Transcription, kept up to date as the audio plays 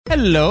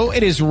Hello,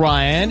 it is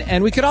Ryan,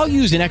 and we could all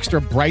use an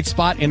extra bright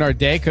spot in our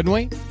day, couldn't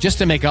we? Just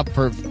to make up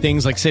for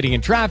things like sitting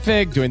in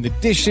traffic, doing the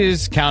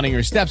dishes, counting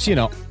your steps, you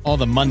know, all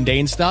the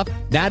mundane stuff.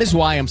 That is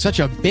why I'm such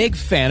a big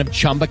fan of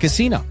Chumba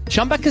Casino.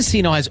 Chumba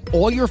Casino has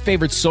all your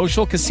favorite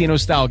social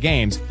casino-style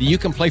games that you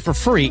can play for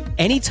free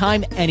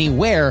anytime,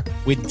 anywhere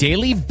with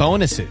daily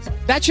bonuses.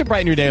 That should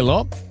brighten your day a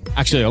little.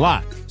 Actually, a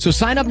lot. So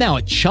sign up now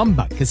at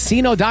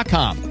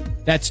ChumbaCasino.com.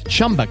 That's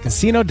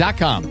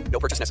ChumbaCasino.com. No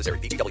purchase necessary.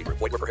 VGW Group.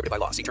 Void where prohibited by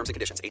law. See terms and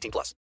conditions.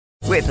 18+.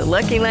 With the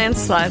Lucky Land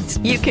Slots,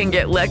 you can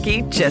get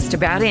lucky just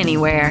about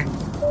anywhere.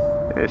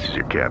 This is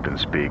your captain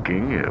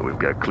speaking. We've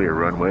got clear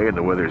runway and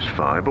the weather's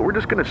fine, but we're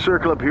just going to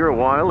circle up here a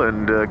while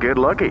and get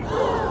lucky.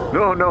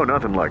 No,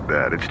 nothing like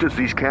that. It's just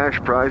these cash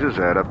prizes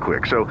add up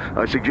quick. So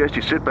I suggest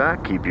you sit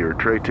back, keep your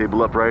tray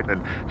table upright,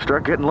 and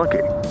start getting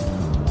lucky.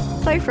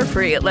 Play for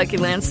free at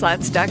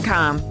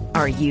LuckyLandSlots.com.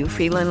 Are you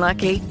feeling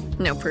lucky?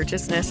 No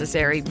purchase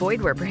necessary.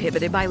 Void where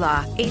prohibited by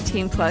law.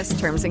 18+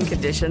 terms and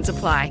conditions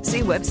apply.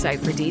 See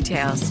website for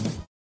details.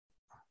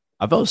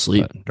 I fell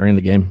asleep during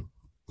the game.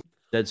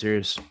 Dead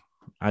serious.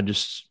 I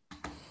was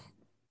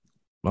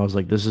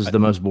like, this is the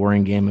most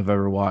boring game I've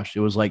ever watched.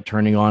 It was like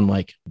turning on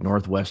like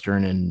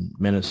Northwestern in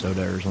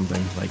Minnesota or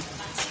something. Like,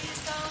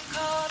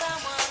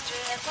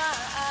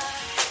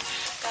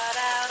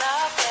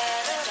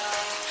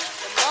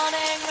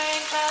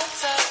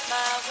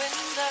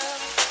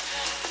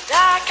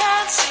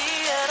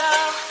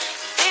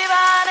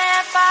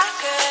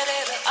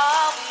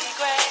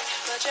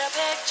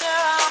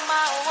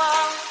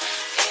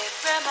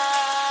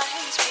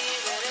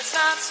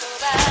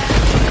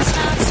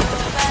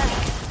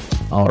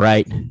 all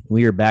right,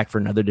 we are back for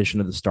another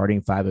edition of the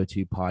Starting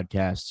 502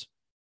 podcast.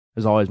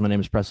 As always, my name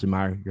is Presley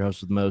Meyer, your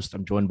host with the most.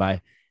 I'm joined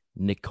by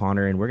Nick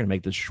Connor, and we're going to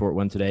make this a short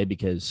one today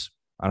because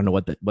I don't know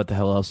what the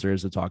hell else there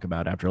is to talk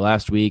about. After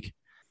last week,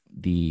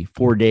 the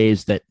 4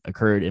 days that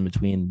occurred in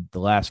between the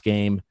last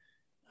game,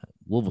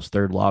 Louisville's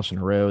third loss in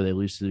a row. They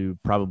lose to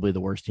probably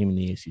the worst team in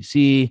the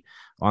ACC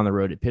on the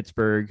road at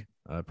Pittsburgh.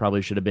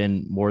 Probably should have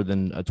been more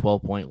than a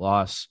 12-point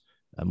loss.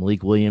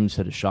 Malik Williams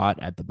had a shot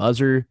at the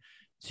buzzer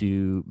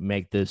to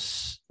make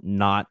this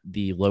not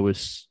the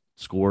lowest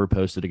score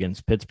posted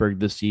against Pittsburgh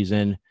this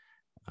season,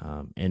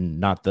 and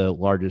not the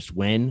largest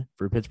win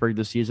for Pittsburgh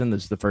this season.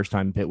 This is the first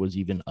time Pitt was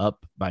even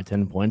up by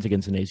 10 points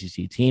against an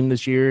ACC team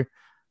this year.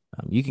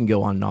 You can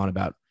go on and on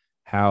about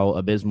how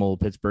abysmal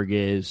Pittsburgh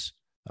is,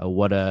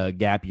 what a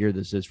gap year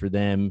this is for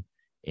them,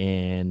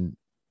 and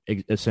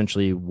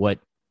essentially what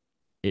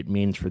it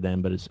means for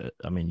them. But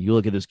you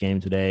look at this game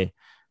today,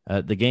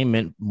 the game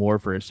meant more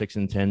for a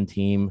 6-10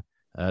 team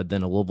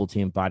than a Louisville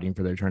team fighting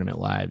for their tournament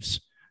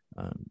lives.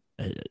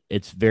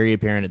 It's very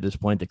apparent at this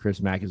point that Chris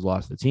Mack has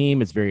lost the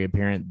team. It's very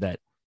apparent that,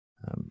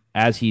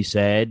 as he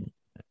said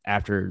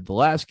after the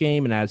last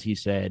game, and as he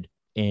said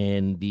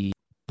in the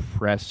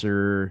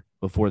presser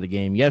before the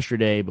game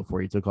yesterday,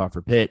 before he took off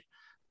for Pitt,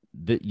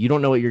 that you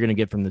don't know what you're going to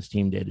get from this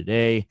team day to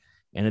day.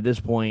 And at this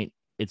point,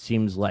 it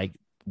seems like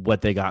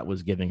what they got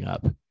was giving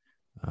up.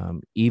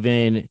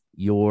 Even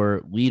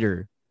your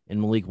leader in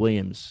Malik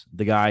Williams,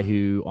 the guy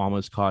who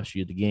almost cost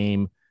you the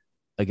game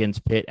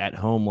against Pitt at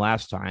home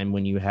last time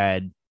when you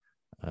had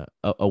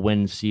a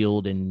win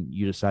sealed and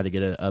you decided to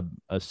get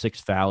a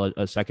sixth foul,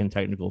 a second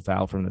technical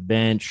foul from the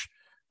bench.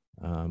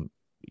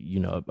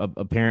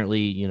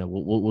 Apparently,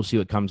 we'll see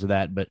what comes of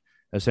that, but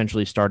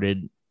essentially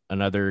started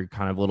another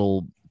kind of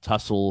little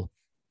tussle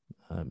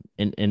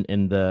in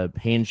the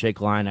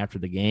handshake line after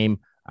the game.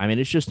 I mean,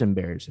 it's just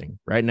embarrassing.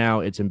 Right now,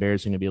 it's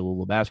embarrassing to be a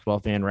Louisville basketball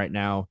fan. Right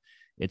now,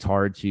 it's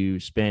hard to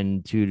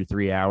spend 2 to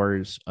 3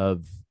 hours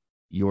of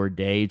your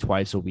day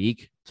twice a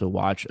week to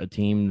watch a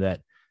team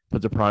that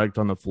puts a product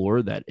on the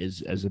floor that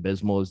is as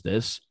abysmal as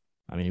this.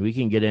 I mean, we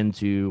can get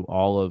into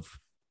all of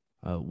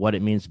what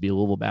it means to be a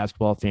Louisville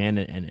basketball fan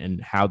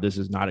and how this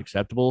is not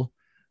acceptable.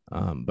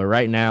 But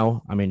right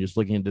now, I mean, just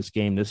looking at this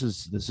game, this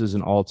is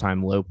an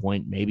all-time low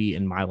point, maybe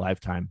in my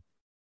lifetime.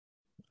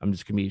 I'm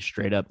just going to be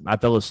straight up. I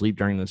fell asleep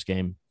during this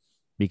game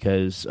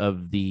because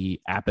of the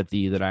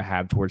apathy that I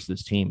have towards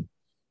this team.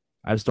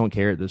 I just don't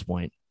care at this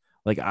point.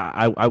 Like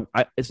I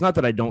it's not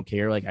that I don't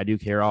care. Like I do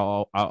care.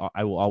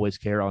 I will always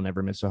care. I'll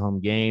never miss a home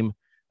game.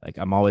 Like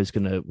we're always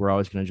going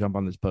to jump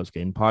on this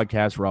post-game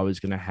podcast. We're always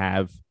going to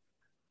have,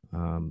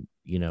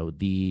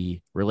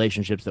 the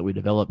relationships that we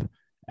develop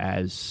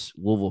as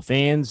Louisville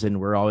fans. And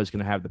we're always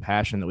going to have the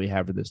passion that we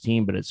have for this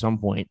team. But at some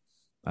point,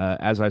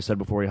 as I said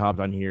before we hopped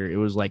on here, it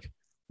was like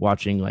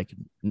watching like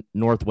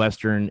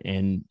Northwestern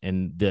and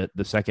the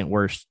second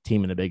worst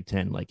team in the Big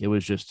Ten. Like it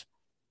was just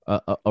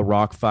a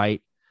rock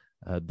fight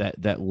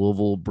that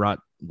Louisville brought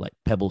like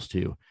pebbles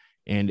to,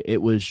 and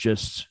it was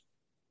just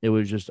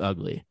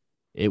ugly.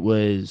 It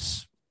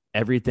was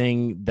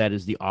everything that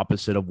is the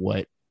opposite of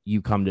what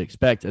you come to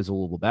expect as a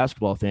Louisville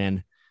basketball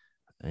fan.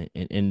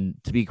 And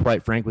to be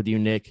quite frank with you,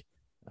 Nick,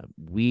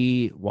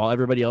 while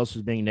everybody else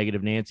was being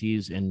negative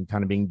Nancy's and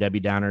kind of being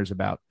Debbie Downers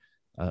about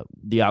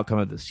the outcome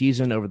of the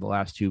season over the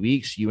last 2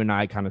 weeks, you and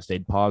I kind of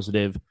stayed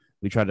positive.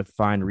 We tried to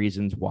find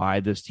reasons why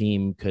this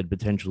team could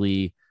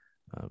potentially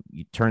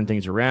you turn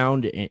things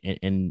around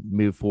and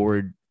move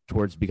forward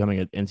towards becoming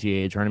an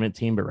NCAA tournament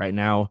team. But right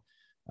now,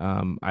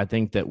 I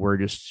think that we're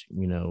just,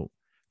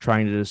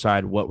 trying to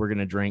decide what we're going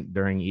to drink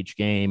during each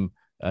game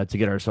to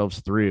get ourselves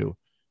through.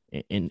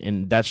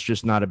 And that's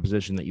just not a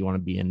position that you want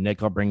to be in.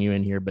 Nick, I'll bring you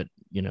in here, but,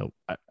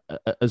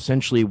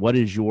 essentially, what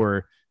is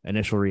your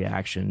initial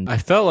reaction? I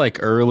felt like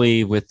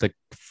early with the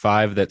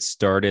 5 that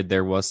started,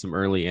 there was some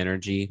early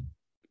energy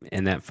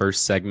in that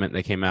first segment.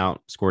 They came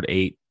out, scored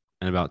 8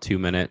 in about 2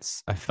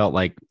 minutes. I felt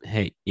like,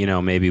 hey,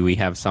 maybe we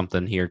have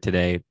something here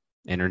today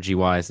energy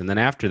wise. And then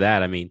after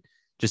that,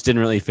 just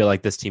didn't really feel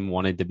like this team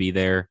wanted to be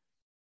there.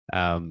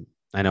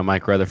 I know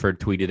Mike Rutherford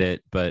tweeted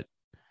it, but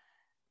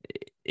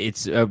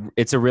it's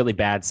a really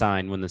bad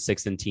sign when the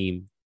 6-10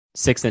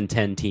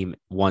 team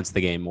wants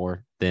the game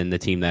more than the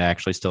team that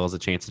actually still has a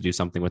chance to do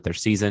something with their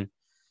season.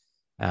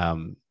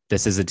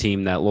 This is a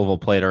team that Louisville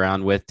played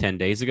around with 10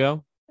 days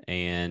ago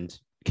and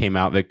came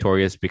out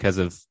victorious because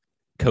of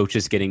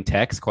coaches getting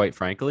texts, quite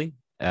frankly.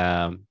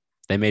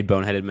 They made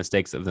boneheaded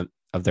mistakes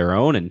of their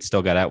own and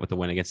still got out with the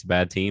win against a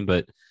bad team.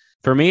 But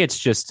for me, it's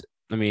just,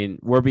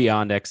 we're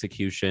beyond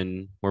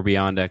execution. We're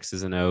beyond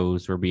X's and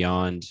O's. We're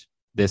beyond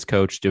this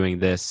coach doing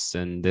this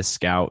and this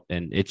scout.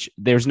 And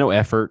there's no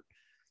effort.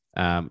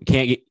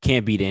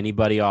 Can't beat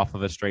anybody off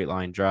of a straight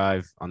line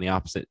drive on the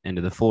opposite end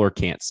of the floor.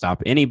 Can't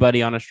stop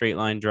anybody on a straight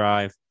line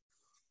drive.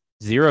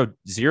 Zero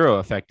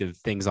effective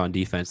things on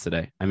defense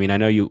today. I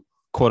know you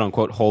quote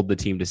unquote hold the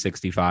team to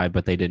 65,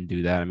 but they didn't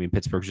do that.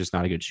 Pittsburgh's just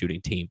not a good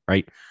shooting team,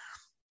 right?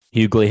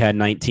 Hughley had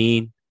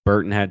 19,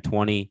 Burton had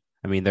 20.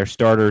 Their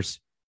starters,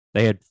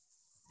 they had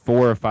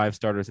 4 or 5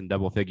 starters in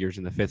double figures,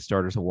 and the 5th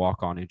starter's a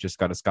walk-on who just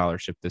got a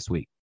scholarship this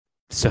week.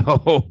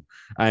 So,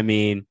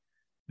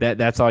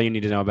 that's all you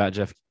need to know about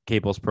Jeff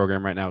Capel's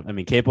program right now.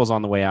 Capel's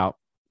on the way out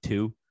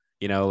too.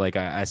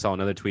 I saw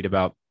another tweet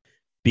about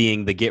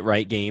being the get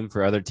right game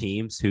for other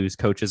teams whose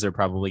coaches are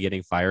probably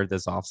getting fired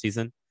this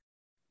offseason.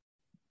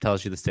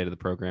 Tells you the state of the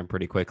program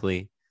pretty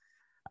quickly.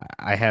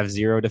 I have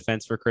zero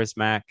defense for Chris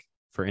Mack,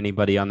 for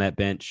anybody on that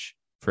bench,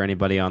 for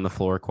anybody on the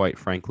floor, quite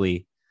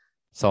frankly.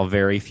 Saw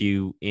very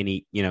few,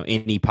 any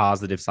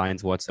positive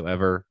signs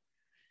whatsoever.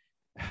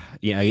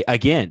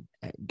 Again,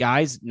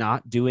 guys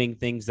not doing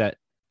things that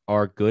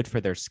are good for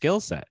their skill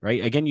set,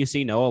 right? Again, you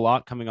see Noah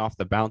Locke coming off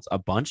the bounce a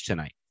bunch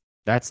tonight.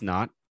 That's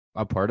not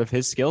a part of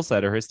his skill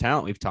set or his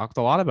talent. We've talked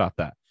a lot about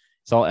that.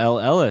 Saw L.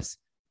 Ellis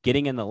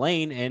getting in the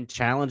lane and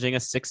challenging a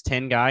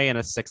 6'10 guy and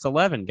a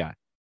 6'11 guy.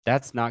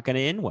 That's not going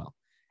to end well.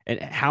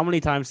 And how many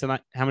times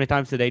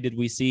today did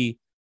we see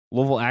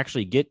Louisville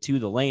actually get to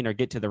the lane or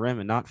get to the rim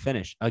and not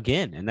finish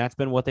again? And that's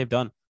been what they've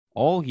done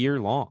all year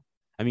long.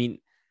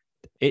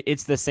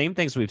 It's the same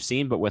things we've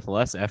seen, but with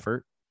less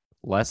effort,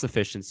 less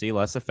efficiency,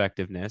 less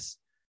effectiveness.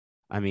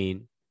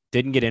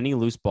 Didn't get any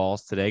loose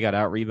balls today. Got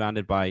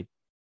out-rebounded by,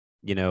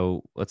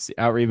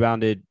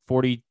 out-rebounded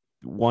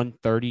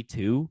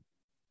 41-32.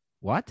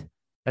 What?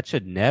 That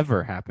should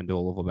never happen to a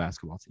Louisville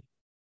basketball team.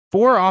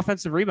 4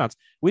 offensive rebounds.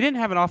 We didn't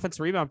have an offensive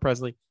rebound,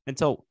 Presley,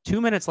 until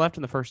 2 minutes left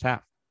in the first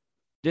half.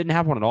 Didn't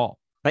have one at all.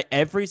 Like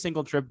every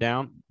single trip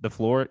down the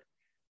floor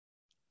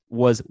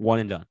was one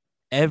and done.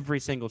 Every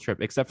single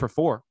trip, except for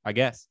 4, I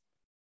guess.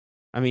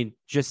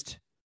 Just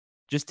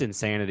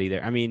insanity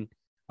there.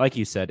 Like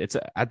you said, it's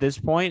at this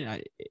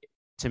point,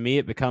 to me,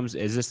 it becomes,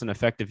 is this an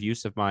effective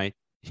use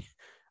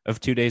of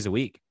 2 days a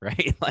week,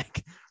 right?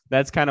 Like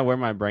that's kind of where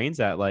my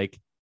brain's at. I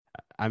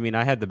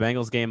had the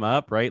Bengals game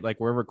up, right? Like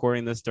we're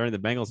recording this during the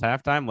Bengals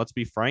halftime. Let's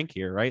be frank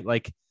here, right?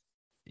 Like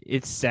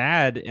it's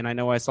sad. And I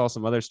know I saw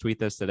some others tweet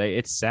this today.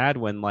 It's sad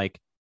when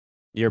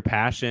your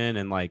passion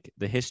and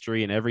the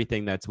history and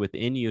everything that's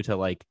within you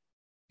to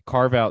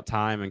carve out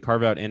time and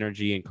carve out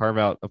energy and carve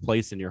out a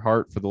place in your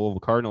heart for the Louisville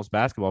Cardinals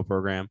basketball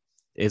program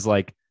is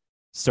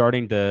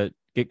starting to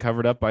get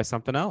covered up by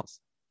something else.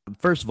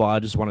 First of all, I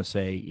just want to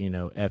say,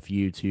 F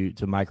you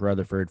to Mike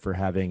Rutherford for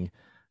having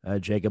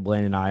Jacob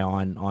Lane and I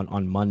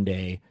on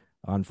Monday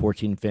on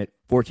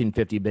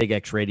 1450 Big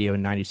X Radio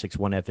and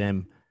 96.1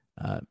 FM.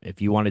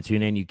 If you want to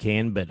tune in, you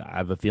can, but I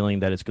have a feeling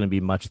that it's going to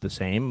be much the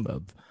same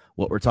of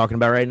what we're talking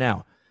about right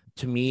now.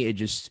 To me, it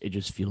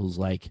just feels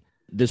like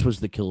this was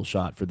the kill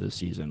shot for this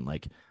season.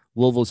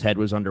 Louisville's head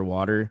was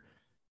underwater,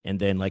 and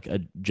then a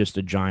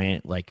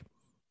giant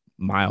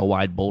mile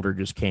wide boulder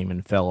just came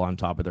and fell on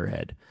top of their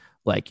head.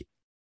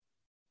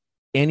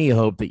 Any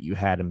hope that you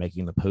had in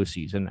making the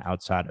postseason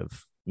outside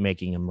of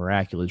making a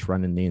miraculous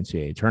run in the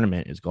NCAA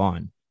tournament is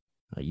gone.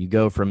 You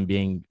go from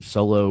being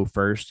solo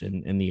first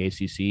in the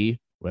ACC,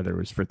 whether it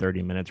was for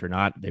 30 minutes or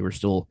not, they were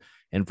still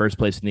in first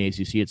place in the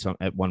ACC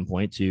at one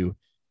point, to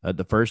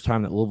the first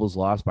time that Louisville's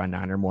lost by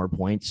 9 or more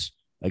points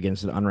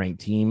against an unranked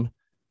team,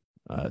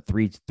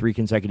 three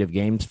consecutive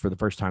games for the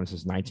first time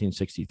since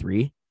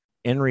 1963.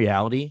 In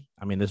reality,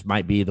 this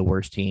might be the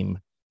worst team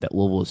that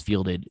Louisville has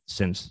fielded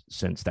since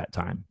that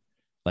time.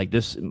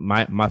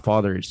 My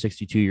father is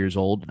 62 years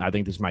old. I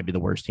think this might be the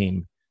worst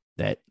team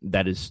that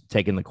is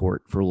taking the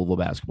court for Louisville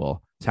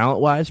basketball.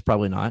 Talent-wise,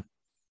 probably not.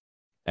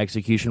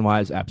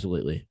 Execution-wise,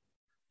 absolutely.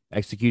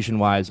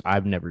 Execution-wise,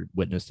 I've never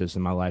witnessed this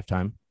in my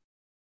lifetime.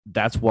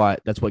 that's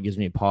what gives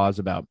me a pause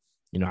about,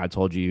 I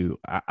told you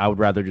I would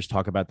rather just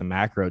talk about the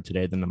macro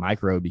today than the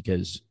micro,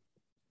 because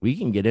we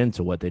can get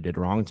into what they did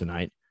wrong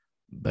tonight,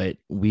 but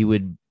we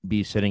would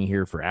be sitting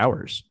here for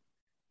hours.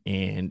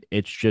 And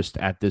it's just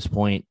at this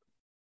point,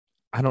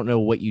 I don't know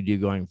what you do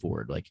going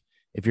forward. Like,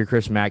 if you're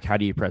Chris Mack, how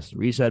do you press the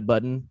reset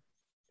button?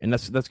 And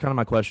that's kind of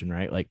my question,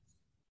 right? Like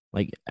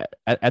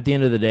at the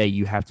end of the day,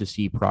 you have to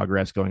see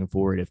progress going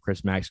forward. If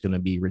Chris Mack's going to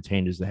be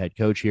retained as the head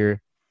coach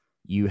here,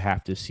 you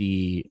have to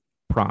see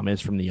promise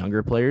from the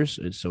younger players.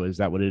 So is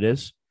that what it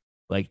is?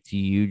 Like, do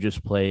you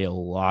just play a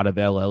lot of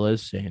L.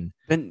 Ellis and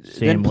then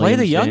play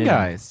the young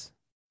guys?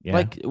 Yeah.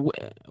 Like,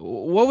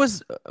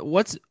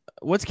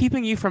 what's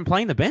keeping you from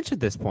playing the bench at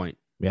this point?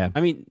 Yeah.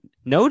 I mean,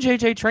 no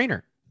JJ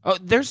Trainer. Oh,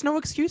 there's no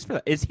excuse for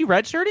that. Is he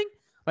redshirting?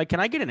 Like,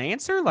 can I get an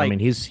answer? Like, I mean,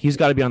 he's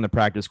got to be on the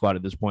practice squad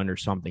at this point or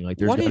something. Like,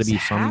 there's got to be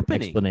some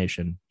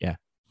explanation. Yeah.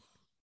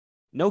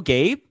 No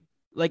Gabe?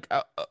 Like,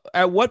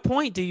 at what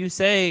point do you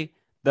say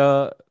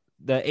the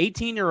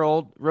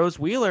 18-year-old Rose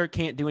Wheeler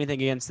can't do anything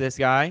against this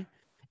guy?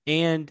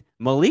 And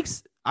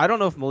I don't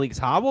know if Malik's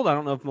hobbled. I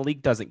don't know if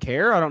Malik doesn't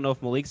care. I don't know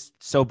if Malik's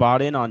so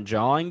bought in on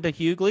jawing to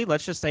Hughley.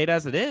 Let's just say it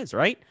as it is,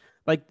 right?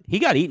 Like, he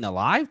got eaten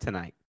alive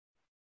tonight.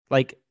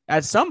 Like,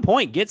 at some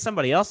point, get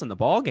somebody else in the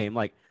ball game.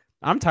 Like,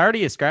 I'm tired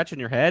of you scratching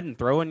your head and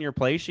throwing your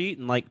play sheet,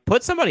 and like,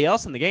 put somebody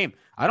else in the game.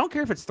 I don't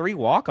care if it's 3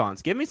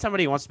 walk-ons. Give me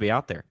somebody who wants to be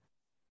out there.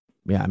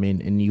 Yeah, I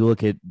mean, and you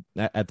look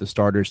at the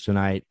starters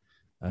tonight.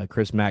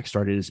 Chris Mack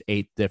started his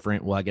 8th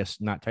different. Well, I guess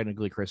not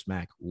technically Chris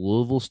Mack.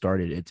 Louisville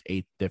started its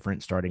 8th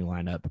different starting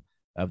lineup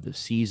of the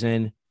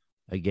season.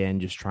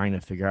 Again, just trying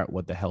to figure out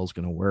what the hell's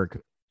going to work.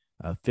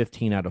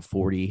 15 out of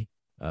 40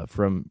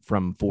 from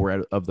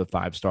 4 of the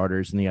 5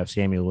 starters, and then you have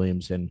Samuel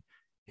Williamson,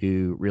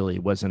 who really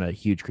wasn't a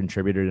huge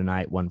contributor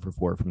tonight, 1 for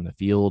 4 from the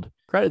field.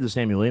 Credit to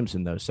Samuel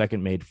Williamson, though,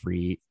 second made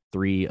free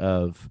 3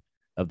 of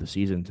the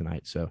season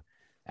tonight. So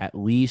at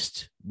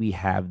least we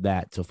have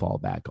that to fall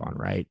back on,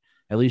 right?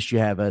 At least you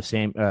have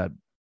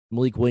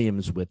Malik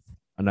Williams with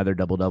another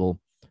double-double.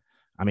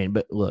 I mean,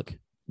 but look,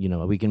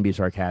 we can be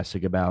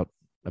sarcastic about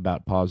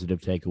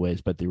positive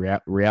takeaways, but the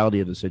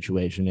reality of the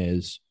situation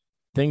is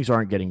things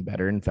aren't getting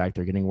better. In fact,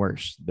 they're getting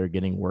worse. They're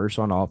getting worse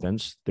on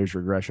offense. There's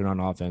regression on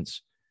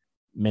offense.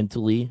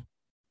 Mentally,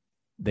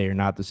 they are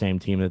not the same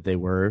team that they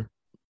were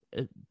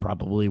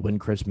probably when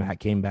Chris Mack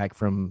came back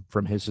from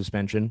his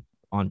suspension.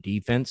 On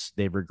defense,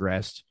 they've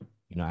regressed.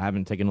 I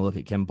haven't taken a look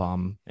at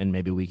KenPom, and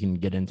maybe we can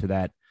get into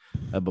that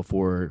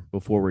before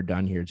we're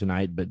done here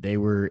tonight, but they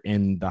were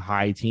in the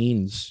high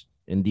teens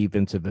in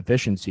defensive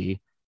efficiency.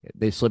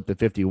 They slipped to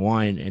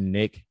 51. And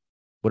Nick,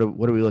 what are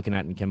we looking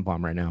at in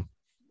KenPom right now?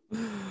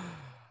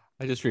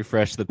 I just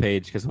refreshed the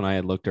page because when I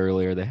had looked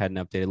earlier, they hadn't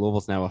updated.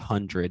 Louisville's now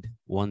 100.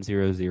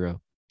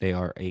 They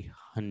are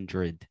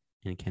 100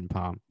 in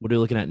KenPom. What are you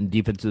looking at in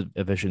defensive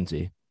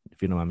efficiency,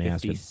 if you don't mind me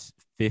asking?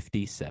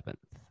 57th.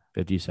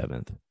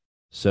 57th.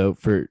 So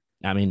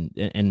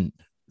and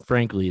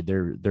frankly,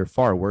 they're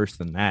far worse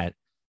than that.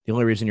 The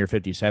only reason you're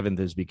 57th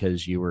is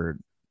because you were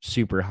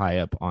super high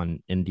up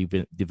in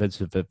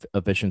defensive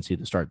efficiency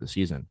to start the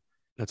season.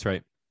 That's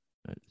right.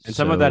 And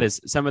some of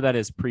that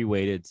is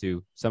pre-weighted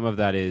too. Some of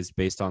that is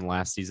based on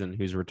last season,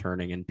 who's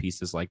returning and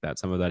pieces like that.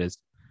 Some of that is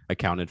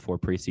accounted for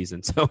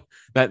preseason. So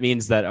that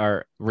means that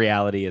our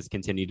reality has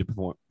continued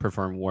to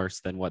perform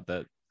worse than what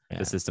the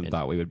system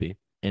thought we would be.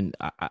 And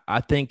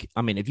I think,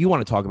 if you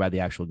want to talk about the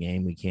actual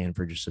game, we can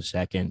for just a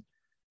second.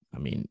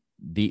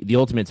 The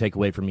ultimate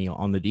takeaway for me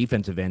on the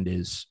defensive end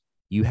is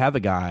you have a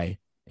guy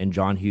in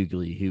John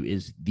Hughley who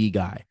is the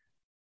guy,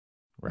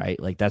 right?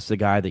 Like, that's the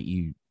guy that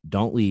you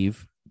don't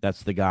leave.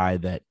 That's the guy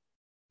that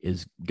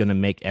is going to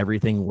make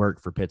everything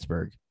work for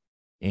Pittsburgh.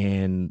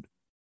 And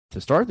to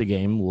start the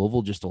game,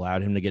 Louisville just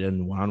allowed him to get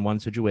in one-on-one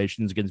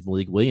situations against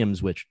Malik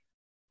Williams, which,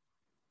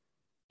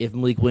 if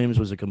Malik Williams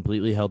was a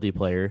completely healthy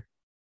player,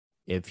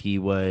 if he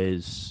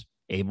was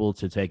able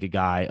to take a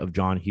guy of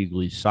John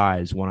Hughley's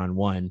size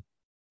one-on-one,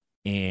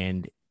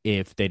 and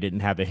if they didn't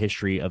have a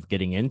history of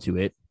getting into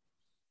it,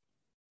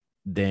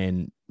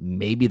 then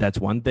maybe that's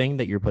one thing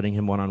that you're putting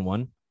him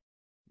one-on-one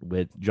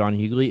with John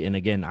Hughley. And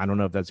again, I don't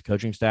know if that's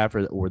coaching staff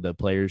or the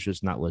players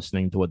just not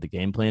listening to what the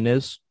game plan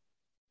is,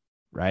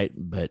 right?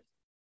 But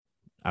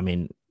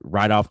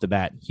right off the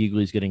bat,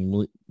 Hughley's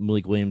getting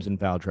Malik Williams in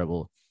foul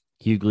trouble.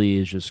 Hughley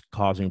is just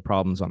causing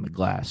problems on the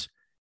glass.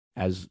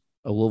 As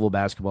a Louisville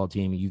basketball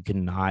team, you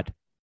cannot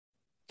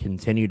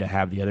continue to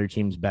have the other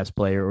team's best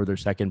player, or their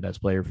second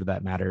best player for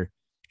that matter,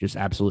 just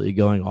absolutely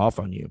going off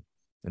on you.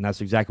 And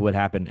that's exactly what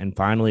happened. And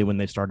finally, when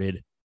they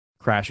started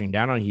crashing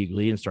down on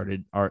Hughley and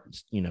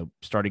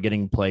started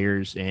getting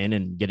players in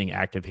and getting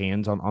active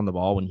hands on the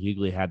ball when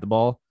Hughley had the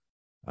ball,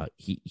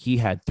 he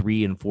had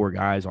 3 and 4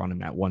 guys on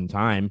him at one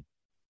time.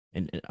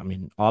 And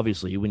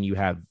obviously, when you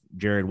have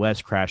Jared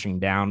West crashing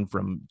down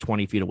from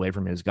 20 feet away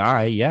from his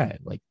guy,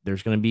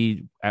 there's going to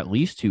be at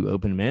least 2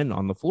 open men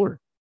on the floor.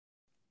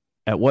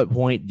 At what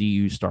point do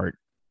you start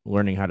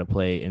learning how to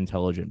play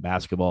intelligent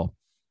basketball?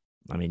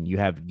 I mean, you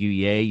have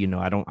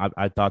Guye.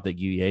 I thought that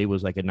Guye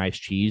was like a nice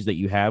cheese that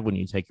you have when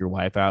you take your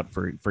wife out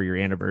for your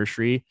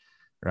anniversary,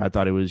 or I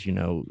thought it was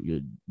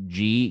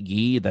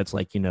ghee. That's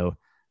like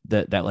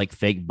that like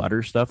fake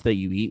butter stuff that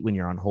you eat when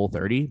you're on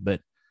Whole30.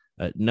 But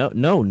no,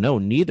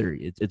 neither.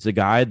 It's a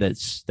guy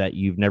that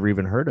you've never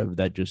even heard of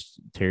that just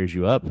tears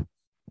you up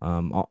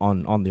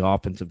on the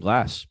offensive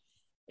glass.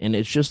 And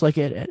it's just like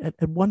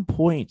at one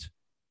point,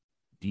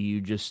 do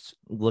you just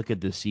look at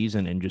this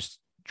season and just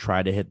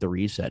try to hit the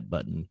reset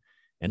button?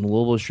 And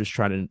Louisville's just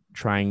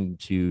trying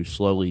to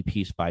slowly,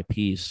 piece by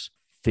piece,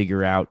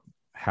 figure out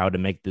how to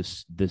make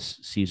this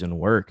season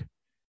work.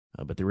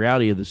 But the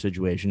reality of the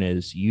situation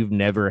is you've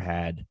never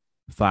had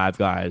 5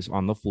 guys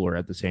on the floor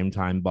at the same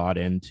time bought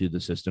into the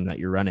system that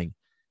you're running.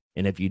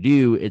 And if you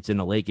do, it's in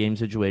a late game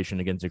situation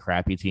against a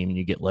crappy team and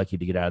you get lucky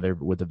to get out of there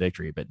with a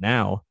victory. But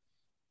now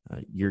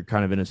you're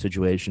kind of in a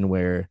situation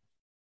where,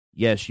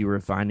 yes, you were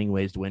finding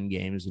ways to win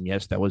games. And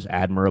yes, that was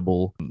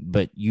admirable.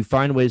 But you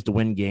find ways to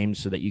win games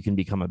so that you can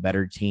become a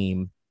better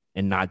team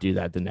and not do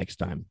that the next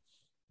time.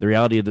 The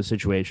reality of the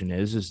situation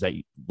is that,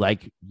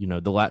 like,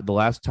 the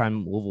last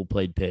time Louisville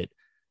played Pitt,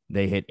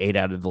 they hit 8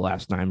 out of the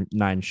last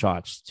nine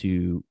shots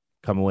to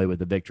come away with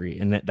the victory.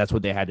 And that's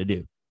what they had to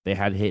do. They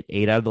had to hit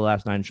 8 out of the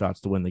last 9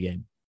 shots to win the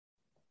game.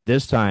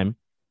 This time,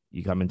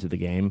 you come into the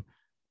game,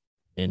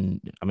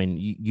 and I mean,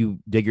 you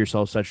dig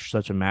yourself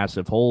such a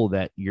massive hole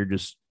that you're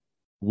just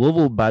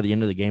Louisville by the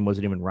end of the game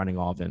wasn't even running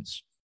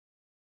offense.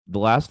 The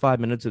last 5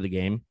 minutes of the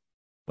game,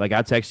 like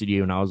I texted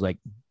you and I was like,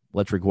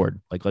 let's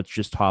record. Like,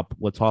 let's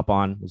hop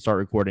on, let's start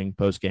recording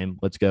post game.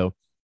 Let's go.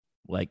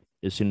 Like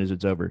as soon as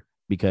it's over,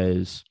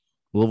 because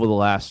Louisville, the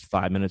last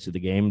 5 minutes of the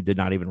game, did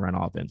not even run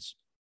offense.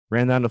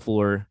 Ran down the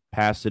floor,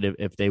 passed it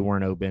if they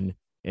weren't open,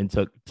 and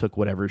took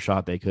whatever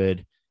shot they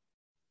could.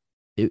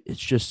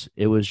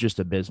 It was just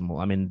abysmal.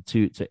 I mean,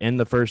 to end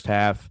the first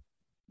half,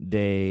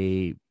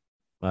 they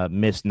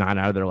missed 9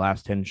 out of their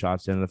last 10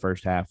 shots in the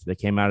first half. They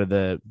came out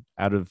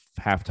of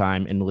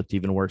halftime and looked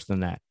even worse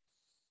than that.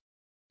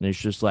 And it's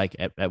just like,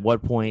 at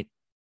what point,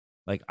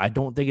 like, I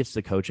don't think it's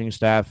the coaching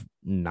staff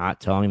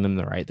not telling them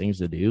the right things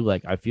to do.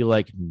 Like, I feel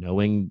like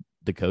knowing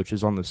the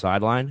coaches on the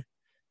sideline,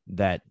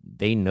 that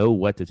they know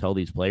what to tell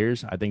these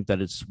players. I think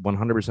that it's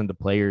 100% the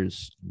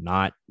players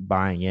not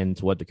buying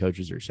into what the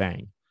coaches are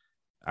saying.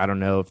 I don't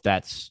know if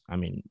that's, I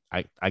mean,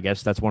 I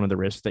guess that's one of the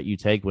risks that you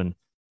take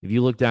if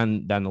you look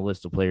down the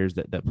list of players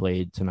that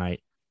played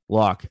tonight: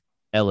 Locke,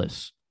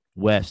 Ellis,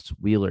 West,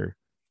 Wheeler,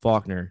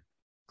 Faulkner,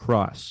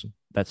 Cross.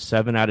 That's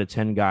 7 out of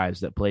 10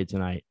 guys that played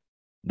tonight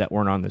that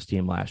weren't on this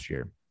team last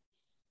year.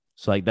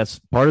 So, like, that's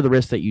part of the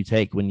risk that you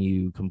take when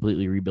you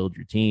completely rebuild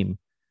your team.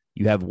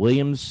 You have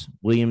Williams,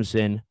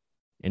 Williamson,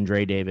 and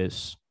Dre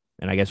Davis,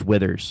 and I guess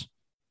Withers.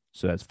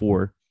 So that's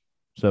 4.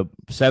 So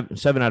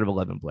 7 out of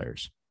 11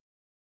 players.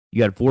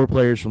 You had 4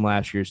 players from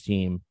last year's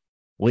team.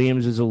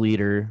 Williams is a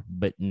leader,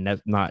 but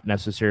not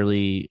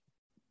necessarily.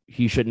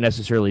 He shouldn't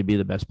necessarily be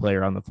the best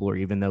player on the floor,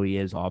 even though he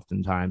is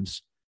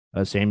oftentimes.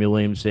 Samuel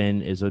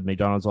Williamson is a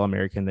McDonald's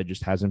All-American that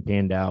just hasn't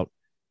panned out.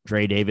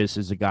 Dre Davis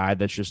is a guy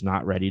that's just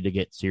not ready to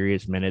get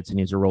serious minutes, and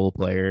he's a role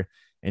player.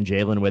 And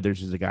Jalen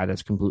Withers is a guy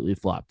that's completely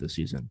flopped this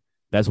season.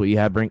 That's what you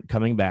have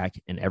coming back.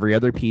 And every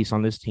other piece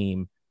on this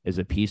team is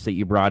a piece that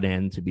you brought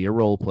in to be a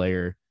role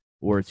player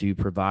or to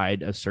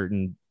provide a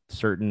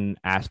certain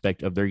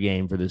aspect of their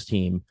game for this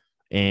team.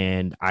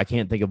 And I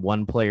can't think of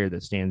one player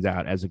that stands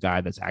out as a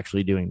guy that's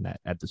actually doing that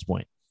at this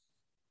point.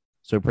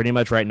 So pretty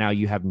much right now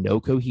you have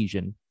no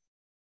cohesion.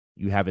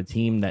 You have a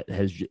team that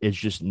is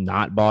just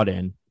not bought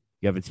in.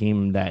 You have a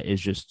team that is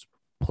just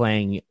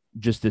playing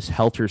just this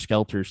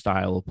helter-skelter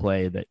style of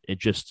play that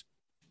it's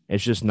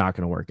just not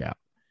going to work out.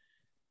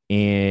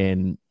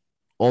 And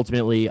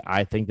ultimately,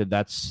 I think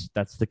that's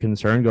the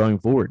concern going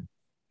forward,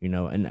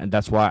 and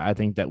that's why I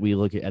think that we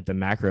look at the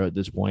macro at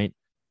this point.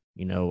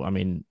 I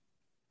mean,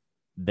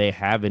 they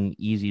have an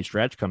easy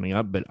stretch coming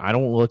up, but I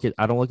don't look at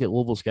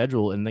Louisville's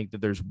schedule and think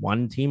that there's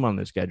one team on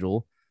the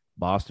schedule,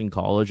 Boston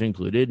College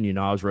included. And,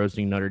 I was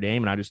roasting Notre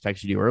Dame, and I just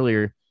texted you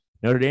earlier.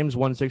 Notre Dame's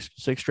won six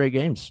straight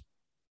games.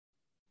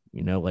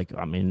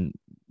 I mean,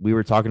 we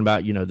were talking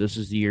about, this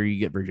is the year you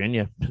get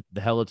Virginia.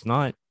 The hell it's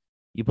not.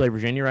 You play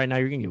Virginia right now,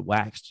 you're going to get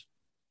waxed.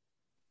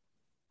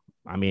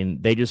 I mean,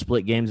 they just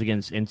split games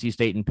against NC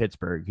State and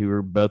Pittsburgh, who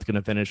are both going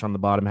to finish on the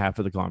bottom half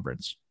of the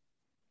conference.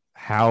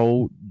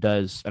 And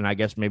I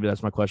guess maybe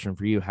that's my question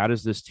for you, how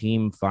does this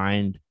team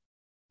find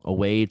a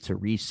way to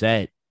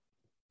reset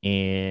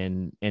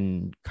and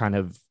kind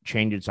of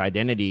change its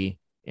identity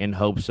in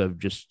hopes of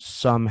just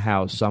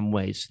somehow, some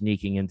way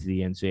sneaking into the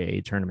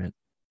NCAA tournament?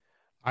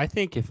 I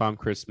think if I'm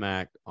Chris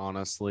Mack,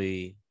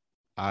 honestly,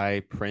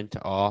 I print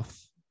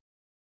off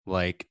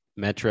like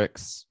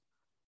metrics.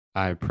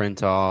 I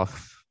print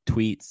off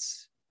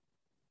tweets.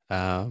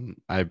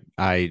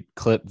 I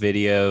clip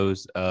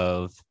videos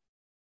of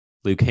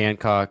Luke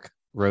Hancock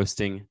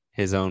roasting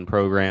his own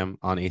program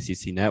on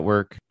ACC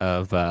Network,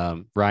 of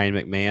Ryan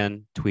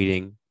McMahon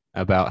tweeting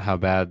about how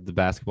bad the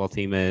basketball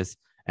team is.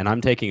 And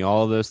I'm taking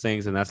all of those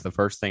things, and that's the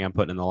first thing I'm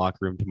putting in the locker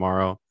room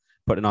tomorrow,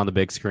 putting it on the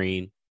big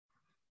screen.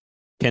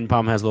 Ken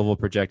Pom has Louisville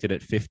projected at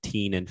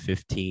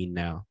 15-15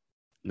 now,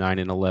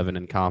 9-11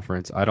 in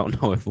conference. I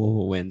don't know if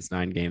Louisville wins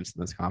 9 games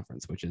in this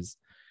conference, which is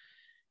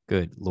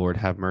good. Lord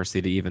have mercy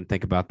to even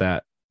think about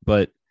that.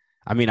 But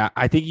I mean,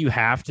 I think you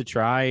have to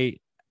try.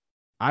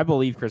 I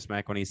believe Chris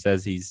Mack when he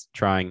says he's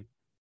trying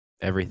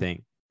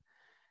everything.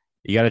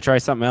 You got to try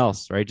something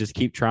else, right? Just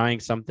keep trying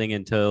something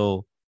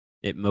until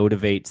it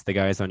motivates the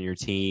guys on your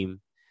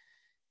team.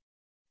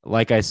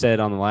 Like I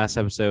said on the last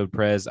episode,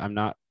 Prez,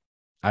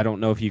 I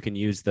don't know if you can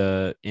use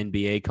the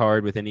NBA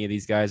card with any of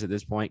these guys at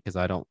this point, because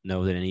I don't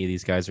know that any of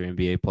these guys are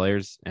NBA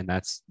players. And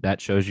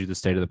that shows you the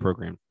state of the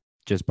program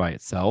just by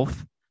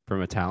itself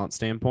from a talent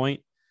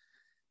standpoint.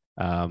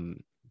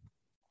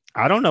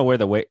 I don't know where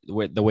the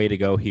way to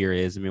go here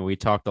is. I mean, we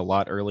talked a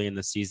lot early in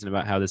the season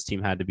about how this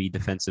team had to be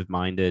defensive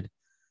minded,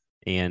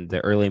 and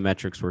the early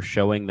metrics were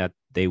showing that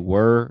they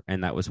were,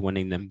 and that was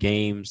winning them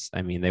games.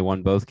 I mean, they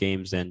won both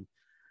games in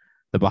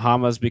the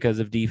Bahamas because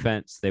of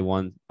defense. They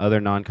won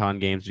other non-con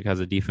games because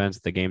of defense.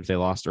 The games they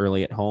lost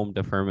early at home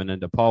to Furman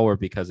and DePaul were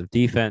because of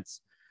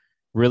defense.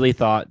 Really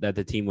thought that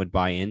the team would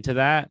buy into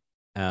that.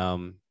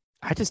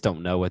 I just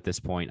don't know at this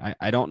point.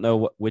 I don't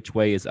know which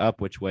way is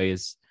up,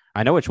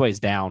 I know which way is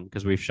down,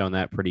 because we've shown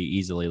that pretty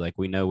easily. Like,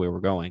 we know where we're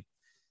going.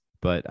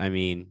 But, I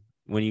mean,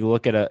 when you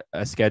look at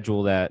a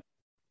schedule that,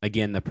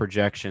 again, the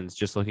projections,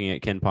 just looking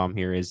at Ken Pom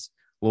here, is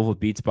Louisville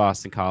beats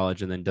Boston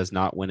College and then does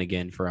not win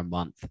again for a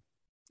month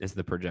is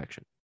the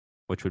projection,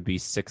 which would be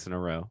 6 in a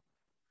row.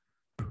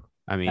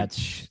 I mean,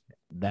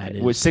 that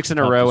is 6 in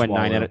a row and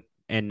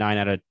 9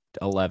 out of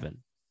 11,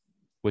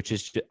 which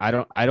is, I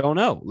don't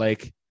know.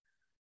 Like,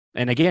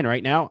 and again,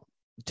 right now,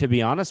 to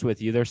be honest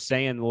with you, they're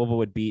saying Louisville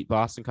would beat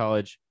Boston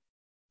College,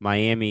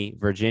 Miami,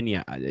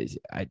 Virginia.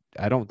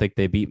 I don't think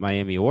they beat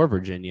Miami or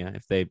Virginia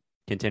if they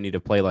continue to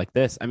play like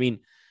this. I mean,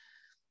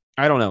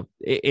 I don't know.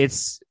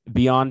 It's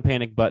beyond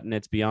panic button.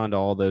 It's beyond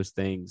all those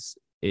things.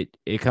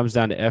 It comes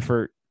down to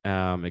effort.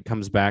 It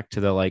comes back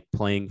to the, like,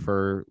 playing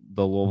for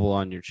the Louisville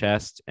on your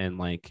chest and,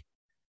 like,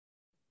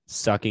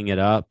 sucking it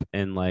up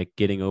and, like,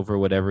 getting over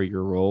whatever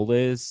your role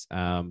is.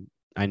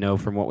 I know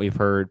from what we've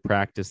heard,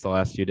 practice the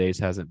last few days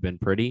hasn't been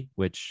pretty,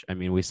 which, I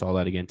mean, we saw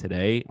that again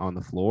today on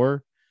the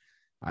floor.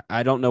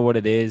 I don't know what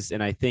it is,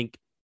 and I think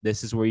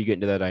this is where you get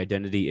into that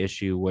identity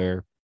issue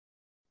where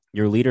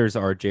your leaders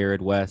are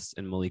Jared West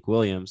and Malik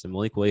Williams, and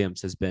Malik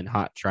Williams has been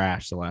hot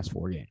trash the last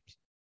 4 games.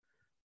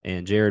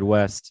 And Jared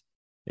West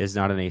is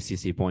not an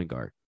ACC point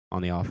guard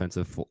on the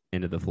offensive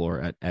end of the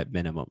floor at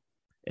minimum.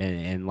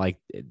 And like,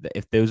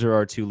 if those are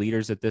our 2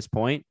 leaders at this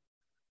point,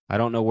 I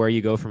don't know where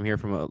you go from here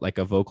from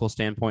a vocal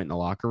standpoint in the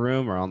locker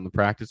room or on the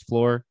practice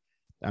floor.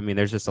 I mean,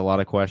 there's just a lot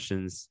of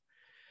questions.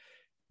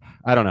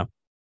 I don't know.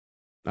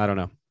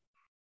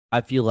 I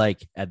feel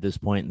like at this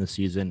point in the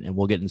season, and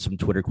we'll get into some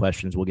Twitter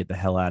questions, we'll get the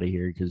hell out of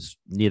here because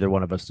neither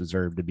one of us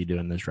deserve to be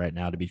doing this right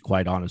now, to be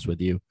quite honest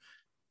with you.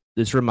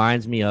 This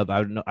reminds me of,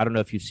 I don't know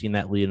if you've seen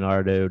that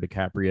Leonardo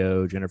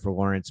DiCaprio, Jennifer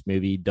Lawrence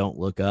movie, Don't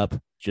Look Up,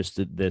 just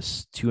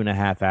this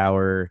 2.5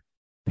 hour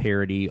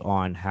parody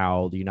on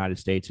how the United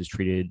States is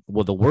treated,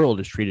 well, the world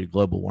is treated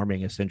global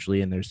warming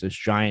essentially. And there's this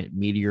giant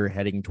meteor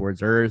heading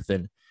towards Earth.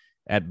 And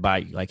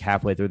by like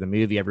halfway through the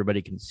movie,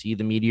 everybody can see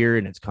the meteor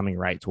and it's coming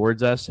right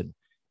towards us. And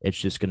it's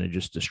just going to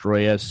just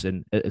destroy us.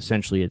 And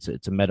essentially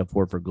it's a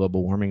metaphor for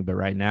global warming. But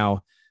right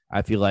now,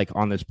 I feel like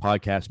on this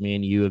podcast, me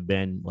and you have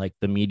been like,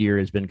 the meteor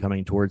has been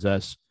coming towards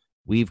us.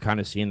 We've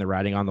kind of seen the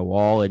writing on the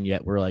wall, and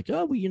yet we're like,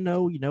 oh, well, you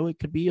know, it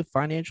could be a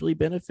financially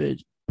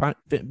beneficial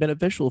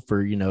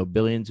for,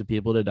 billions of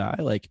people to die.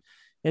 Like,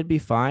 it'd be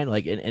fine.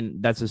 Like,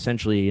 and that's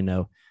essentially,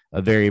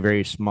 a very,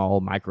 very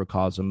small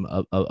microcosm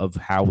of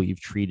how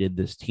we've treated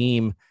this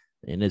team.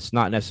 And it's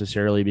not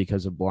necessarily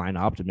because of blind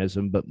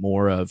optimism, but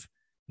more of,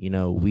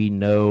 we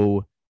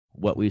know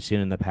what we've seen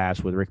in the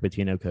past with Rick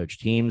Pitino coach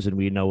teams, and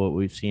we know what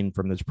we've seen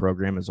from this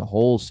program as a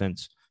whole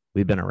since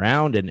we've been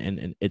around.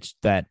 And it's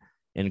that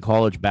in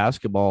college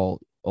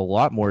basketball, a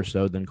lot more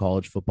so than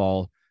college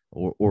football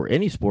or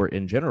any sport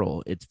in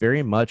general, it's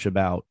very much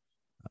about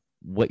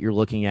what you're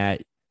looking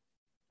at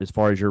as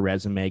far as your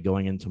resume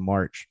going into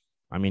March.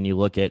 I mean, you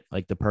look at,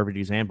 like, the perfect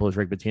example is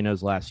Rick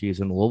Pitino's last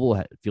season. Louisville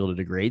had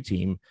fielded a great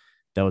team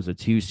that was a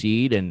 2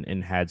 seed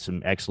and had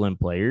some excellent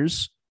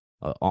players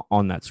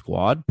on that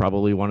squad,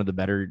 probably one of the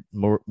better,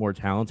 more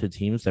talented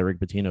teams that Rick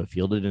Pitino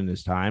fielded in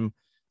his time.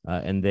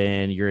 And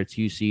then you're a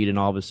 2 seed, and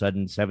all of a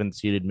sudden 7th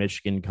seeded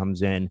Michigan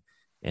comes in,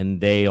 and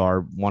they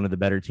are one of the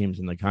better teams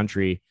in the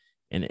country.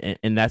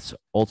 And that's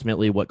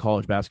ultimately what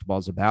college basketball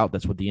is about.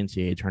 That's what the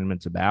NCAA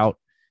tournament's about.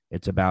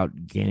 It's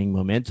about gaining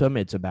momentum.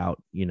 It's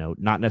about,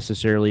 not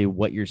necessarily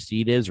what your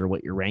seed is or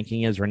what your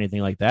ranking is or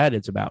anything like that.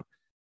 It's about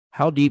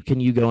how deep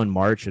can you go in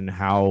March and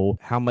how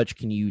much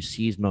can you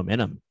seize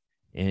momentum.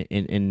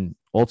 And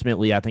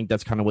ultimately, I think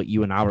that's kind of what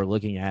you and I were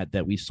looking at,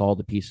 that we saw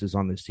the pieces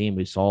on this team.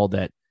 We saw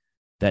that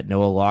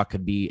Noah Locke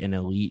could be an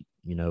elite,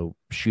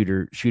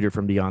 shooter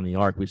from beyond the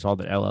arc. We saw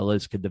that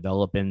LLS could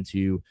develop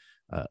into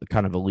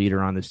kind of a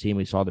leader on this team.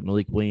 We saw that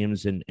Malik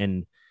Williams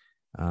and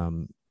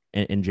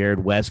and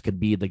Jared West could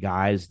be the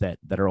guys that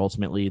are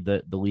ultimately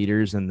the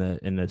leaders and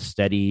the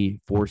steady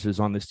forces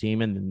on this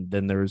team. And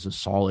then there's a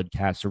solid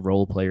cast of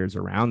role players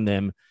around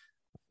them.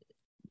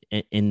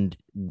 And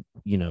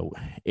you know,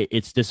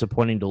 it's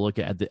disappointing to look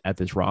at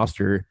this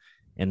roster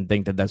and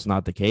think that that's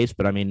not the case.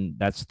 But I mean,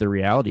 that's the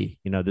reality.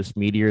 You know, this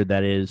meteor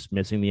that is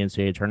missing the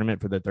NCAA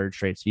tournament for the third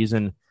straight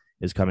season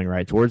is coming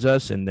right towards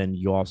us. And then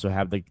you also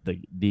have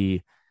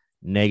the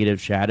negative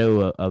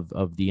shadow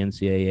of the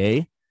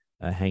NCAA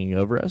hanging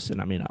over us.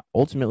 And I mean,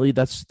 ultimately,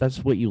 that's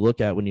what you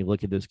look at when you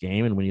look at this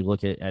game, and when you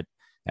look at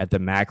the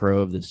macro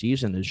of the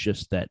season, is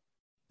just that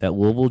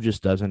Louisville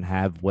just doesn't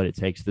have what it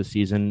takes this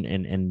season,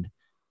 and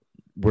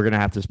we're going to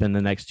have to spend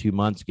the next 2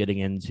 months getting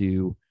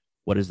into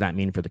what does that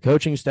mean for the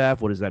coaching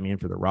staff, what does that mean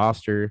for the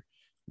roster,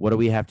 what do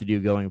we have to do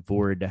going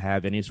forward to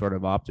have any sort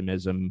of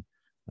optimism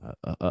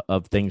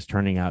of things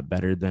turning out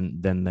better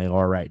than they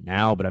are right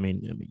now. But I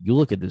mean, you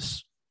look at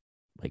this,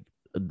 like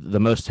the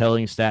most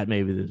telling stat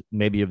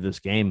maybe of this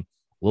game,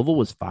 Louisville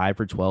was 5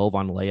 for 12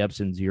 on layups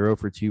and 0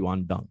 for 2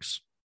 on dunks.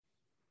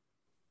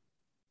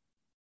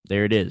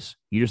 There it is.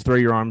 You just throw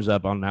your arms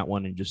up on that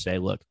one and just say,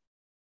 look,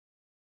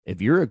 if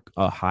you're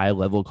a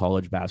high-level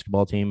college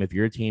basketball team, if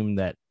you're a team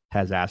that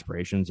has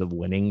aspirations of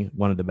winning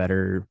one of the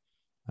better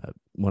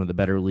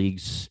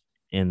leagues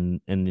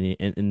in the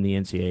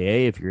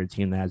NCAA, if you're a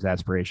team that has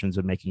aspirations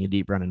of making a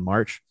deep run in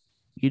March,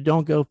 you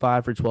don't go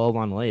 5 for 12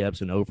 on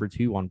layups and 0 for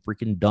 2 on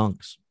freaking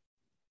dunks.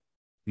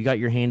 You got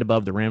your hand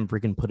above the rim,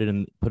 freaking put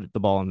the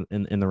ball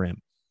in the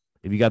rim.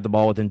 If you got the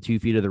ball within 2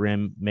 feet of the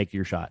rim, make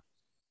your shot.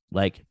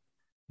 Like,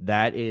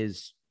 that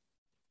is,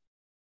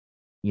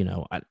 you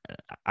know,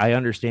 I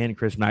understand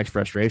Chris Mack's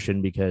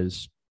frustration,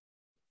 because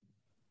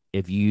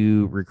if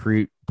you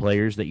recruit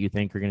players that you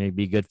think are going to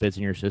be good fits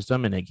in your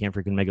system and they can't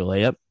freaking make a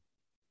layup,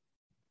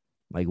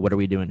 like, what are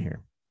we doing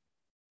here?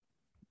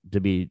 To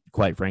be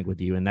quite frank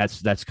with you. And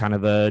that's kind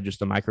of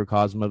just a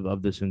microcosm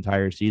of this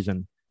entire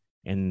season.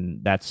 And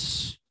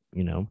that's,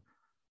 you know,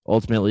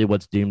 ultimately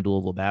what's doomed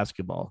Louisville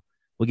basketball.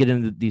 We'll get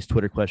into these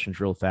Twitter questions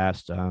real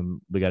fast.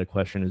 We got a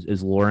question.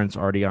 Is Lawrence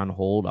already on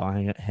hold?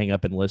 I'll hang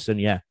up and listen.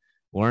 Yeah.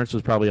 Lawrence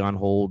was probably on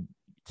hold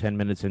 10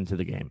 minutes into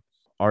the game.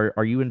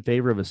 Are you in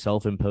favor of a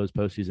self-imposed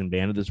postseason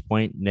ban at this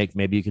point? Nick,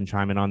 maybe you can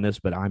chime in on this,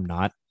 but I'm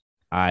not.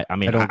 I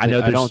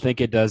don't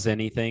think it does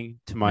anything,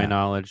 to my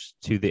knowledge,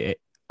 to the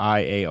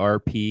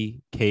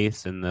IARP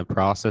case and the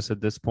process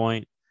at this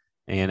point.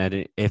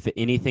 And if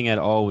anything at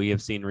all we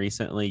have seen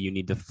recently, you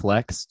need to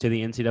flex to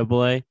the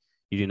NCAA.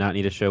 You do not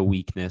need to show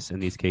weakness in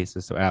these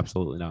cases. So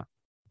absolutely not.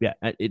 Yeah,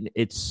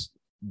 it's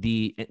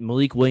the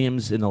Malik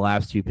Williams in the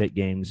last 2 Pitt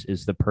games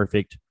is the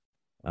perfect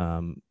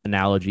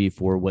analogy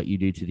for what you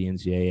do to the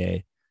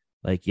NCAA.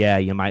 Like, yeah,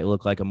 you might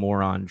look like a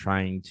moron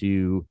trying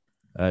to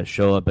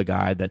show up a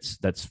guy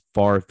that's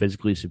far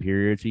physically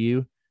superior to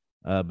you,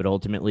 but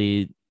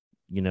ultimately,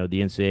 you know,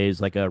 the NCAA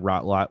is like a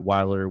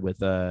Rottweiler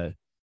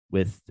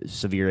with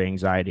severe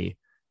anxiety.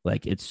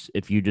 Like, it's,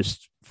 if you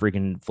just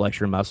freaking flex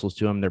your muscles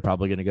to them, they're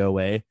probably going to go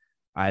away.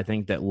 I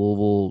think that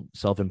Louisville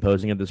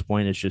self-imposing at this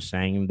point is just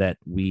saying that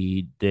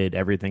we did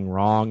everything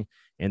wrong,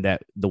 and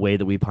that the way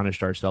that we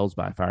punished ourselves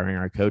by firing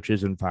our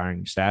coaches and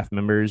firing staff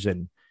members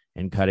and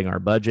cutting our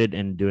budget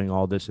and doing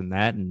all this and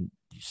that and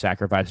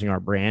sacrificing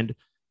our brand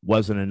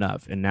wasn't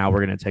enough. And now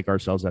we're going to take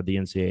ourselves out of the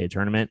NCAA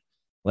tournament.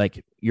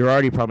 Like, you're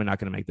already probably not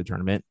going to make the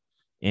tournament.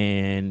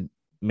 And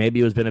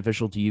maybe it was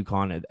beneficial to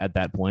UConn at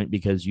that point,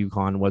 because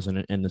UConn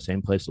wasn't in the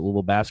same place that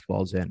Louisville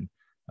basketball is in.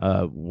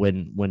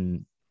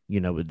 When you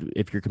know,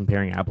 if you're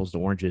comparing apples to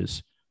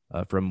oranges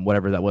from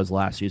whatever that was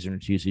last season or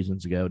 2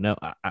 seasons ago. No,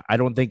 I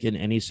don't think in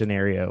any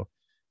scenario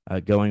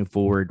going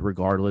forward,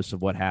 regardless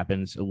of what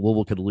happens,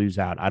 Louisville could lose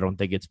out. I don't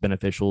think it's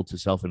beneficial to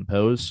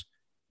self-impose,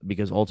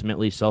 because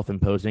ultimately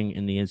self-imposing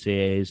in the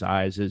NCAA's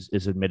eyes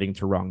is admitting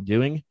to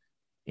wrongdoing.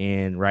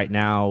 And right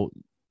now,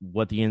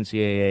 what the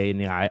NCAA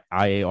and the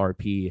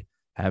IARP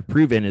have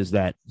proven is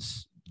that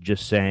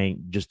just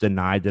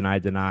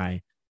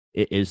deny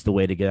is the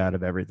way to get out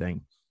of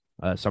everything.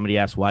 Somebody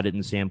asked, why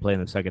didn't Sam play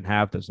in the second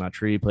half? That's not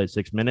true. He played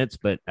 6 minutes,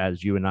 but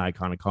as you and I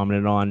kind of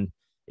commented on,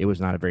 it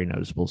was not a very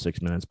noticeable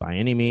 6 minutes by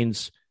any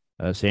means.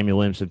 Samuel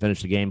Williamson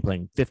finished the game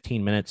playing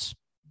 15 minutes.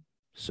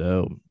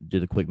 So do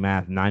the quick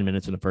math, 9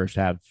 minutes in the first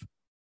half,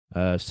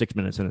 6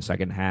 minutes in the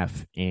second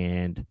half,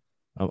 and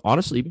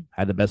honestly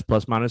had the best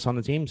plus minus on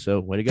the team. So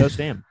way to go,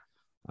 Sam.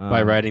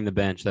 By riding the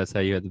bench, that's how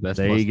you had the best.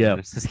 There you go.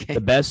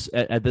 The best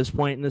at this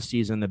point in the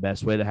season, the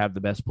best way to have the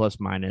best plus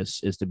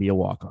minus is to be a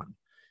walk-on.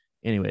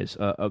 Anyways,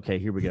 okay,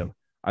 here we go.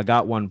 I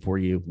got one for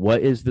you.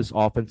 What is this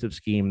offensive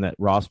scheme that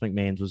Ross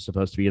McMahon was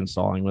supposed to be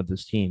installing with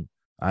this team?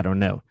 I don't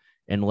know.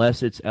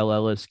 Unless it's L.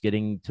 Ellis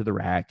getting to the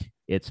rack,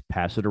 it's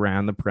pass it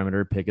around the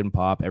perimeter, pick and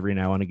pop every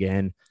now and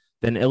again,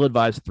 then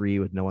ill-advised 3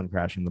 with no one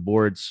crashing the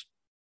boards.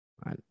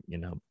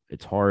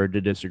 It's hard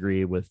to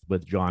disagree with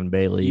John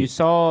Bailey. You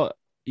saw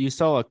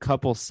a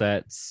couple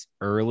sets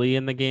early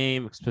in the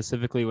game,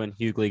 specifically when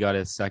Hughley got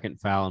his second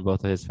foul, and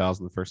both of his fouls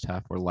in the first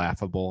half were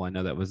laughable. I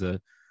know that was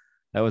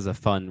a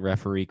fun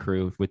referee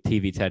crew with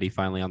TV Teddy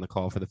finally on the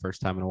call for the first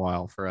time in a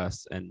while for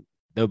us. And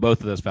though both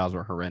of those fouls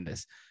were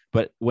horrendous.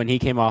 But when he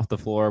came off the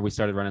floor, we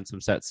started running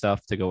some set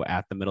stuff to go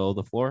at the middle of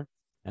the floor.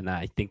 And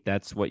I think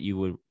that's what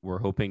you were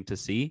hoping to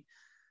see.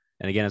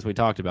 And again, as we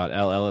talked about,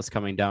 Ellis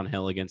coming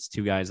downhill against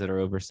two guys that are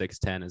over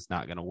 6'10" is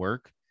not going to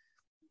work.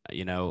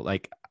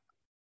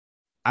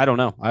 I don't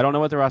know. I don't know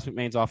what the Ross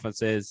McMain's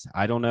offense is.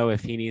 I don't know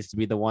if he needs to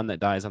be the one that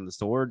dies on the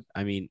sword.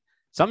 I mean,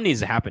 something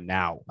needs to happen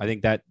now. I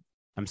think that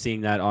I'm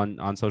seeing that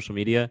on social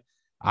media.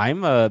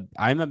 I'm a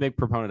big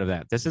proponent of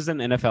that. This is an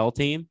NFL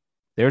team.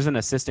 There's an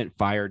assistant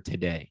fired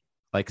today.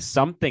 Like,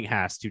 something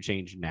has to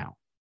change now.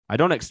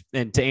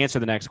 And to answer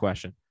the next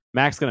question,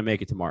 Mac's going to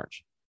make it to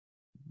March.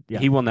 Yeah.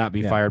 He will not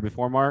be fired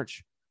before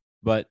March,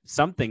 but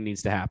something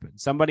needs to happen.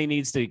 Somebody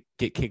needs to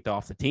get kicked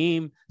off the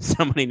team.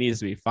 Somebody needs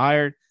to be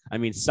fired. I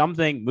mean,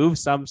 move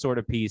some sort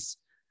of piece.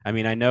 I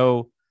mean, I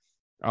know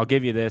I'll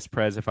give you this,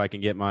 Prez, if I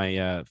can get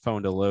my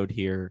phone to load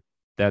here,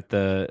 that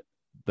the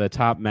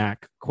top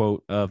Mac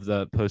quote of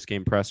the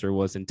post-game presser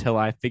was, "Until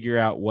I figure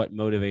out what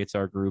motivates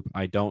our group,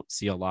 I don't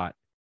see a lot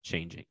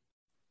changing."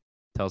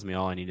 Tells me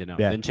all I need to know.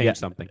 Then change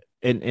something.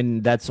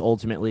 And that's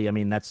ultimately, I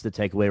mean, that's the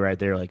takeaway right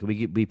there. Like,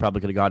 we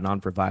probably could have gotten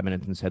on for 5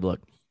 minutes and said, look,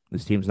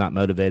 this team's not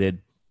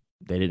motivated.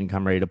 They didn't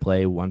come ready to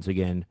play once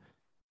again.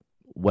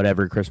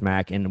 Whatever Chris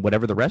Mack and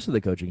whatever the rest of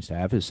the coaching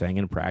staff is saying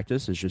in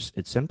practice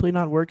it's simply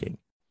not working.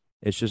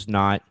 It's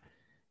not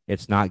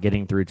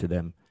getting through to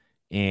them.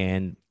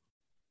 And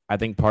I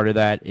think part of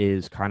that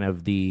is kind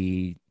of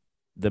the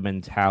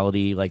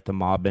mentality, like the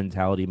mob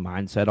mentality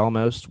mindset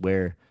almost,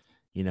 where,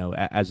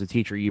 as a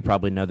teacher, you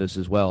probably know this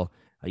as well.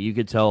 You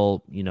could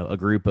tell, a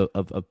group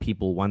of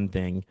people one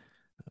thing,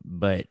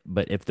 but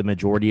if the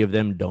majority of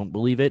them don't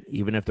believe it,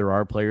 even if there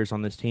are players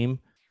on this team,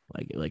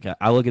 like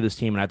I look at this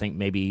team and I think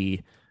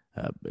maybe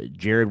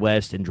Jared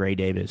West and Dre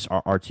Davis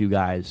are two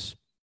guys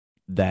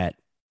that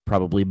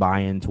probably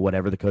buy into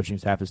whatever the coaching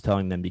staff is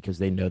telling them, because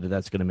they know that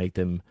that's going to make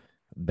them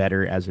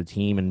better as a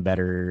team and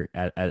better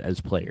as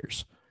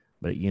players.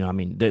 But,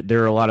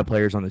 there are a lot of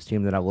players on this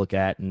team that I look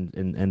at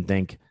and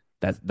think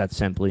that's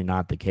simply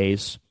not the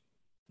case.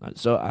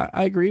 So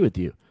I agree with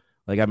you.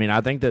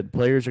 I think that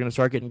players are going to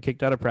start getting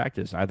kicked out of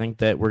practice. I think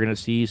that we're going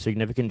to see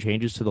significant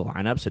changes to the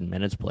lineups and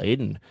minutes played.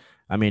 And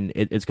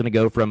it's going to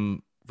go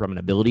from an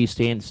ability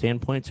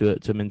standpoint to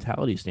a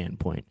mentality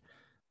standpoint.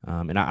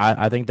 And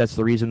I think that's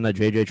the reason that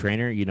JJ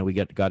Traynor, we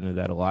got into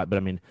that a lot,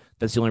 but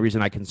that's the only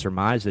reason I can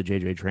surmise that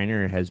JJ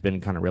Traynor has been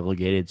kind of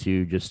relegated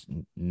to just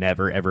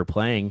never, ever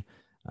playing,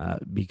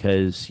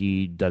 because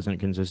he doesn't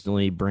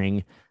consistently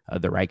bring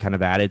the right kind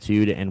of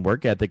attitude and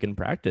work ethic in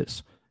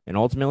practice. And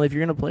ultimately, if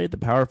you're going to play at the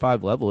Power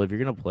 5 level, if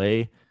you're going to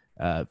play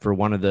for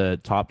one of the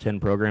top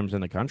 10 programs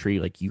in the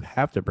country, you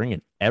have to bring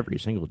it every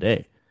single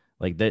day.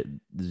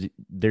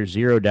 There's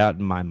zero doubt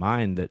in my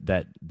mind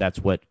that's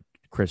what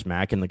Chris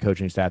Mack and the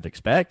coaching staff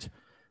expect.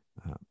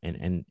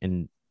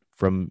 And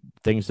from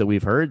things that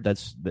we've heard,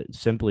 that's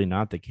simply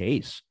not the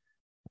case.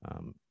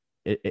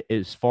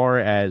 As far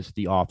as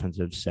the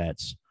offensive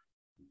sets,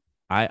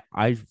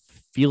 I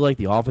feel like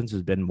the offense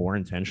has been more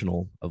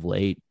intentional of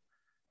late.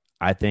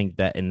 I think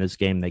that in this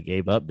game they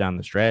gave up down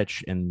the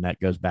stretch, and that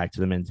goes back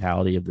to the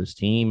mentality of this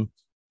team,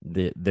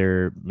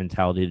 their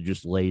mentality to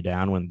just lay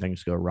down when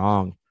things go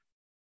wrong.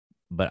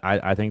 But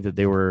I think that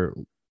they were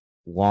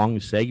long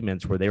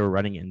segments where they were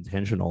running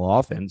intentional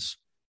offense.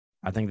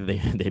 I think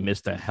that they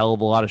missed a hell of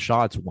a lot of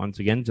shots once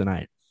again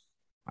tonight.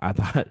 I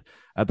thought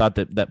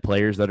that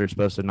players that are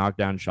supposed to knock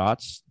down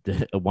shots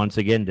once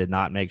again did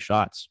not make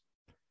shots.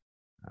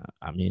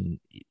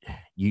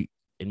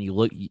 You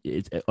look,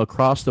 it's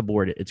across the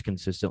board, it's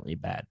consistently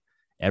bad.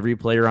 Every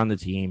player on the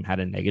team had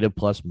a negative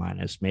plus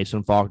minus.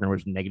 Mason Faulkner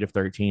was negative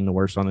 13, the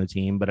worst on the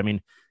team. But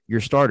your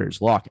starters,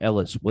 Locke,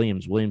 Ellis,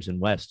 Williams, and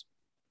West,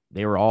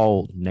 they were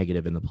all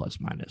negative in the plus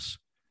minus.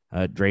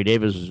 Dre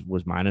Davis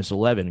was minus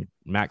 11.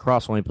 Matt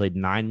Cross only played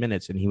 9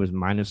 minutes, and he was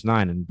minus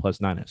 9 in plus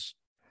minus.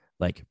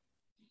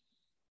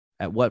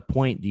 At what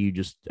point do you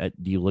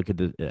look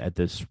at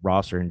this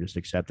roster and just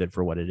accept it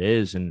for what it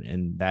is?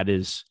 And that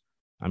is,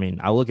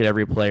 I look at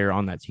every player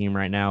on that team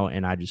right now,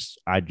 and I just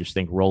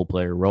think role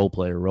player.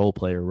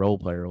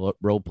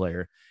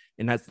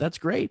 And that's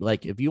great.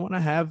 If you want to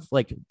have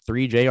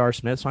 3 J.R.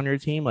 Smiths on your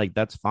team,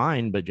 that's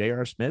fine, but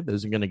J.R. Smith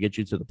isn't going to get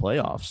you to the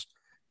playoffs.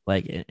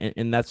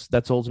 And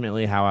that's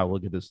ultimately how I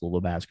look at this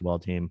Louisville basketball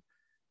team.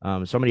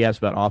 Somebody asked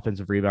about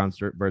offensive rebounds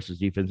versus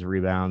defensive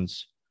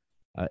rebounds.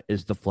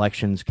 Is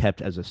deflections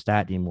kept as a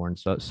stat anymore? And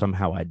so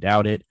somehow I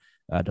doubt it.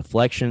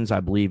 Deflections, I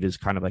believe, is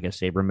kind of like a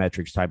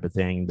sabermetrics type of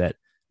thing that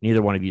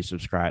neither one of us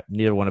subscribe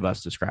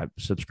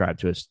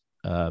to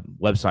a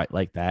website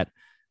like that.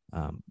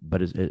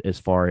 But as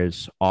far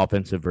as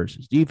offensive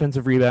versus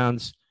defensive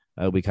rebounds,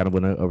 we kind of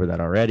went over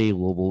that already.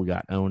 Louisville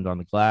got owned on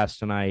the glass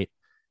tonight,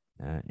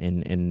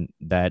 and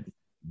that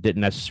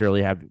didn't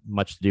necessarily have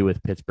much to do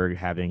with Pittsburgh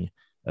having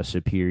a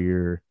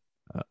superior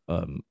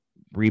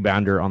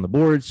rebounder on the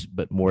boards,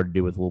 but more to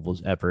do with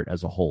Louisville's effort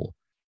as a whole.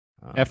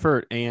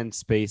 Effort and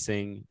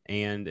spacing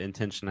and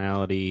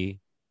intentionality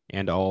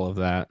and all of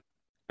that.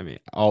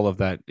 All of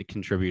that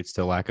contributes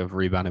to lack of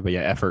rebounding. But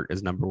yeah, effort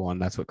is number one.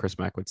 That's what Chris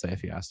Mack would say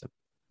if you asked him.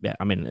 yeah,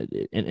 I mean,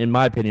 in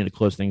my opinion, to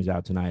close things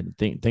out tonight,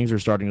 things are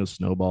starting to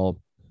snowball.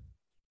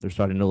 They're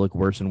starting to look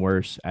worse and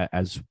worse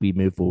as we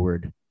move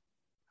forward.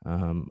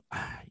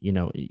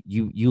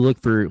 You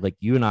look for, like,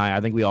 you and I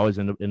think we always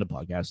end up in the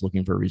podcast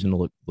looking for a reason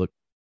to look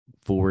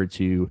forward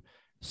to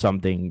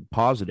something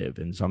positive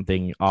and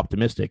something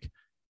optimistic.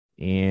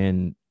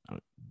 And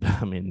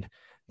I mean,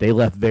 they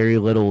left very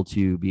little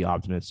to be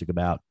optimistic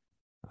about.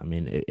 I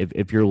mean,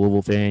 if you're a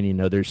Louisville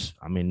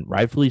fan,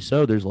 rightfully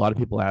so, there's a lot of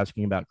people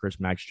asking about Chris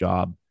Mack's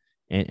job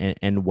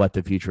and what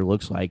the future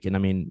looks like. And I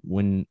mean,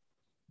 when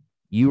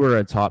you are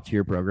a top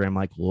tier program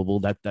like Louisville,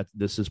 that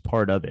this is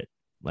part of it.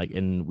 Like,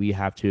 and we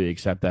have to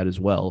accept that as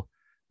well,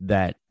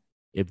 that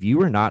if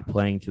you are not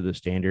playing to the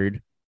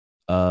standard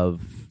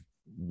of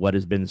what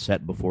has been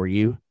set before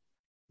you,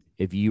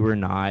 if you are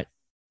not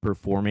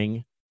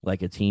performing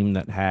like a team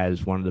that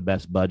has one of the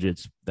best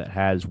budgets, that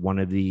has one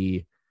of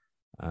the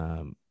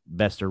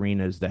best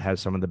arenas, that has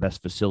some of the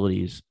best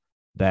facilities,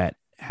 that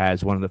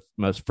has one of the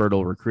most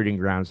fertile recruiting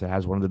grounds, that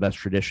has one of the best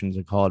traditions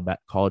in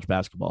college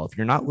basketball, if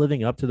you're not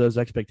living up to those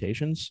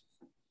expectations,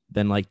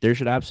 then like there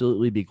should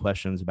absolutely be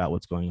questions about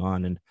what's going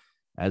on. And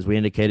as we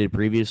indicated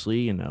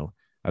previously,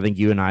 I think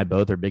you and I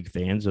both are big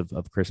fans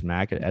of Chris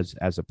Mack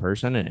as a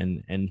person,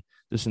 and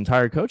this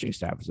entire coaching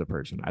staff as a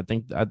person. I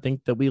think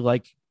that we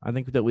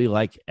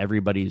like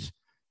everybody's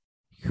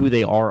who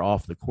they are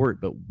off the court,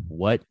 but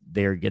what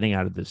they're getting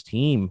out of this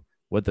team,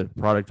 what the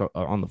product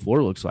on the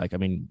floor looks like. I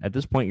mean, at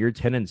this point, you're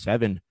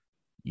 10-7.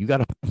 You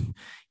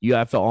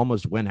have to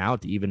almost win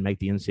out to even make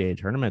the NCAA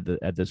tournament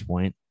at this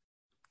point.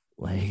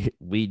 Like,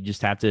 we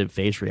just have to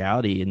face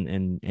reality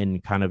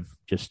and kind of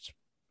just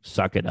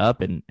suck it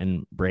up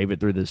and brave it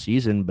through the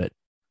season. But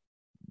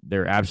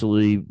there are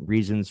absolutely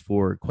reasons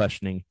for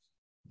questioning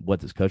what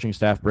this coaching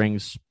staff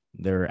brings.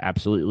 There are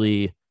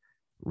absolutely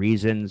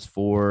reasons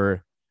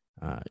for,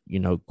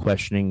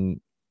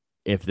 questioning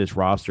if this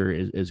roster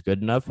is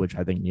good enough, which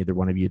I think neither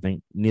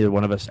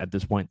one of us at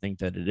this point think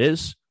that it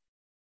is.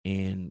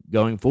 And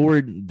going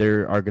forward,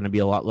 there are going to be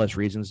a lot less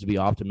reasons to be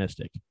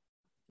optimistic.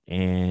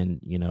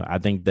 And, I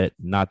think that,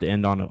 not to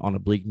end on a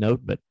bleak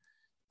note, but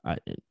I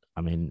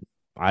don't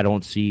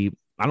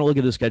look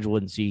at the schedule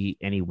and see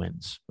any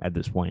wins at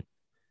this point.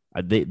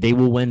 They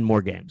will win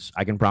more games.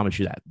 I can promise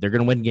you that. They're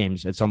going to win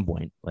games at some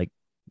point. Like,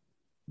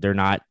 their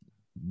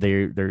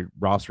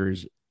roster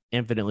is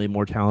infinitely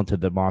more talented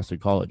than Boston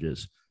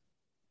College's.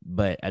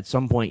 But at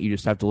some point, you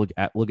just have to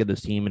look at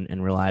this team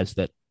and realize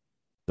that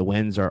the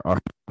wins are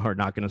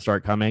not going to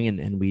start coming,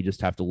 and we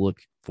just have to look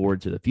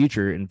forward to the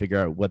future and figure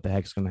out what the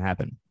heck's going to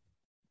happen.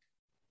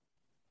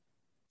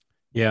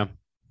 Yeah.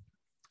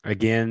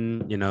 Again,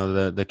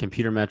 the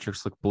computer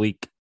metrics look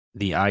bleak.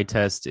 The eye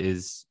test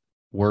is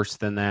worse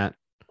than that.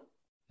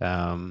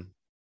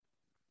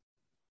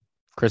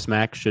 Chris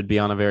Mack should be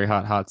on a very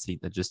hot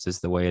seat. That just is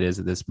the way it is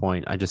at this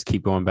point. I just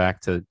keep going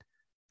back to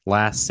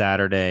last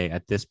Saturday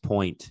at this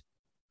point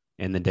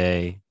in the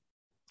day.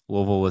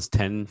 Louisville was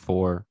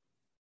 10-4,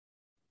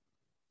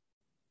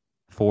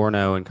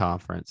 4-0 in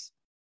conference,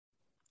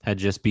 had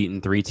just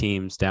beaten 3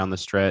 teams down the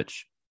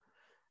stretch.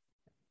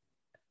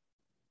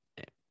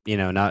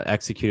 Not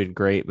executed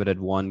great, but had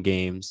won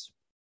games.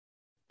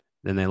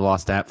 Then they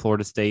lost at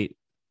Florida State.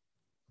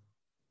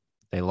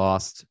 They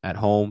lost at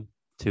home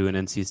to an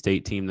NC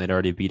State team they'd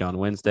already beat on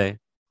Wednesday.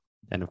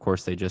 And, of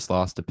course, they just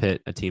lost to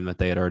Pitt, a team that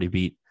they had already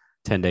beat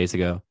 10 days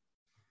ago.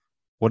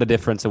 What a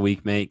difference a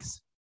week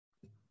makes.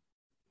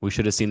 We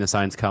should have seen the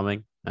signs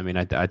coming. I mean,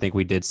 I think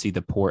we did see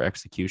the poor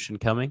execution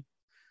coming,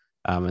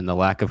 and the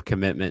lack of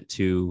commitment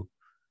to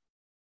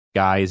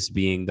guys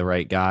being the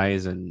right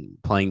guys, and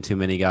playing too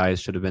many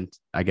guys should have been,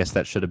 I guess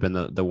that should have been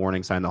the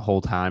warning sign the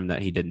whole time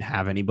that he didn't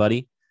have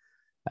anybody.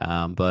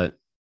 But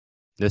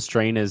this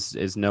train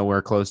is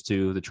nowhere close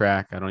to the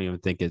track. I don't even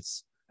think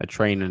it's a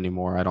train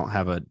anymore. I don't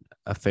have a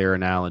fair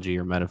analogy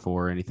or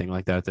metaphor or anything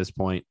like that at this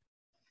point.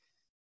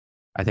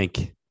 I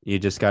think you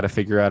just got to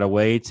figure out a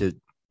way to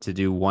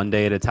do one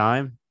day at a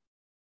time,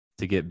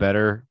 to get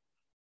better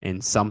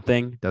in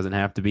something. Doesn't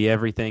have to be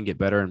everything. Get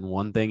better in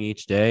one thing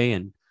each day,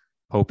 and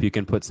hope you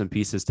can put some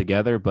pieces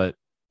together. But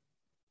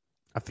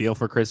I feel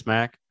for Chris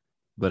Mack,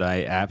 but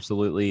I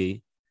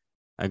absolutely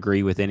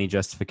agree with any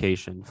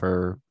justification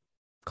for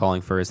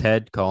calling for his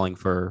head, calling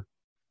for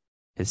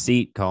his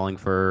seat, calling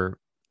for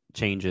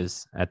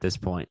changes at this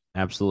point.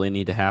 Absolutely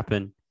need to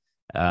happen.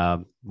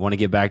 Want to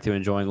get back to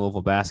enjoying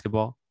Louisville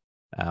basketball,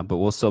 but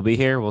we'll still be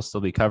here. We'll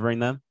still be covering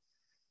them.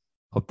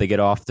 Hope they get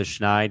off the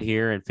schneid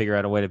here and figure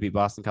out a way to beat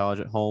Boston College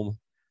at home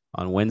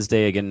on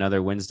Wednesday. Again,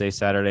 another Wednesday,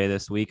 Saturday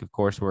this week. Of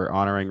course, we're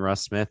honoring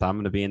Russ Smith. I'm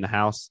going to be in the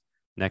house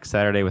next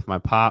Saturday with my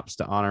pops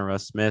to honor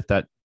Russ Smith.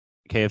 That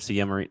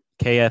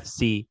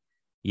KFC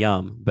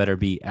Yum better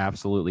be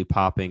absolutely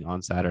popping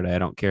on Saturday. I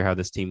don't care how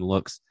this team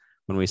looks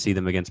when we see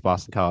them against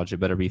Boston College.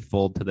 It better be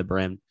full to the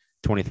brim,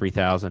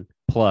 23,000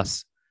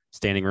 plus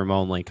standing room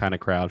only kind of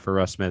crowd for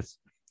Russ Smith's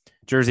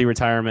jersey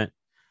retirement.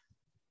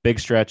 Big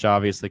stretch,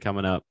 obviously,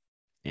 coming up.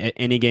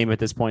 Any game at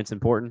this point is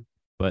important,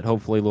 but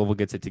hopefully Louisville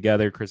gets it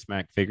together. Chris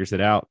Mack figures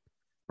it out.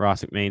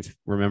 Ross McMains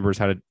remembers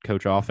how to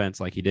coach offense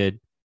like he did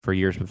for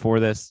years before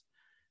this.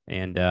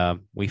 And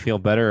we feel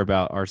better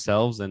about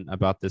ourselves and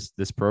about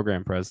this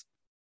program, Prez.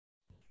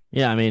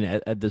 Yeah, I mean,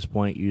 at this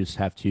point, you just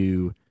have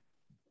to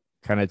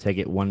kind of take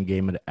it one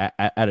game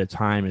at a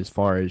time as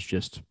far as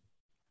just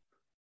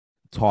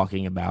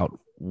talking about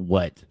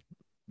what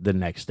the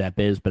next step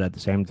is. But at the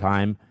same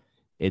time,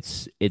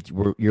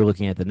 you're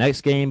looking at the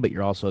next game, but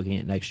you're also looking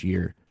at next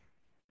year.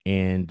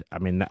 And, I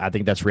mean, I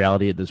think that's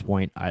reality at this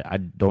point. I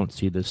don't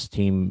see this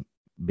team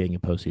being a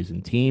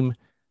postseason team.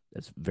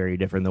 That's very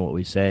different than what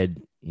we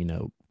said,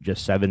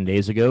 just 7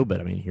 days ago. But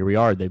I mean, here we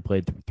are. They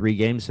played 3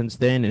 games since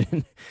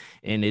then,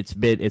 and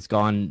it's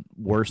gone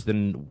worse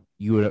than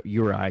you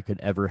or I could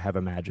ever have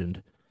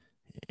imagined.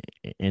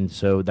 And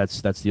so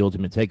that's the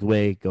ultimate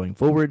takeaway going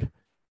forward.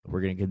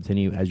 We're going to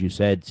continue, as you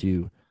said,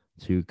 to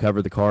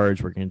cover the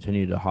cards. We're going to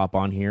continue to hop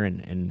on here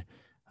and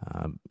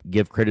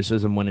give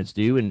criticism when it's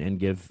due and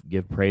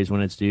give praise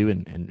when it's due.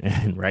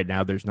 And right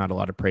now, there's not a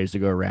lot of praise to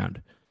go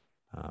around.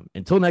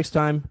 Until next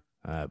time.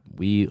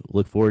 We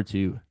look forward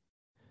to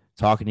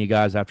talking to you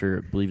guys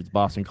after, I believe it's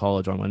Boston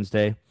College on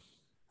Wednesday.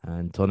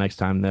 Until next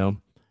time, though,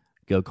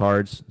 go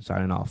Cards,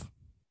 signing off.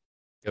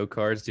 Go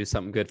Cards, do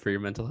something good for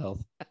your mental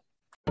health.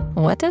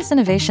 What does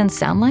innovation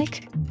sound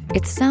like?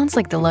 It sounds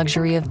like the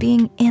luxury of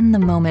being in the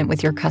moment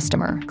with your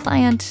customer,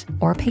 client,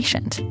 or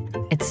patient.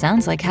 It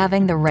sounds like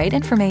having the right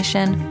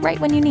information right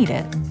when you need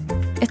it.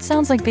 It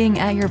sounds like being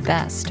at your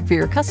best for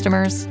your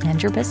customers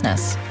and your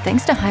business.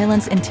 Thanks to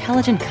Hyland's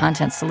intelligent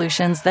content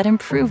solutions that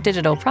improve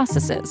digital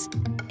processes,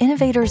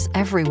 innovators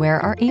everywhere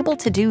are able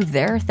to do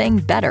their thing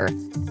better,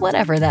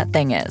 whatever that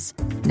thing is.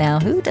 Now,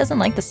 who doesn't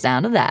like the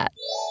sound of that?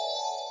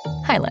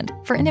 Hyland,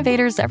 for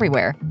innovators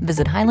everywhere.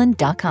 Visit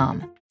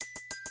hyland.com.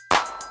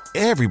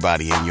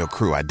 Everybody in your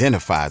crew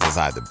identifies as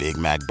either Big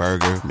Mac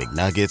Burger,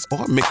 McNuggets,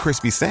 or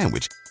McCrispy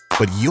Sandwich.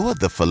 But you're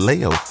the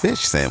Filet-O-Fish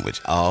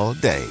Sandwich all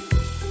day.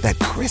 That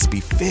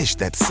crispy fish,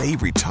 that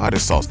savory tartar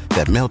sauce,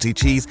 that melty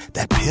cheese,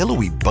 that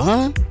pillowy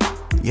bun.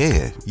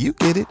 Yeah, you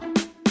get it.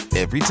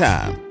 Every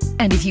time.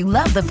 And if you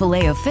love the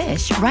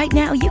Filet-O-Fish, right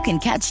now you can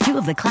catch 2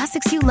 of the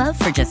classics you love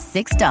for just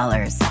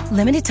 $6.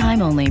 Limited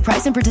time only.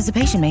 Price and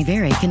participation may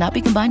vary. Cannot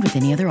be combined with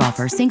any other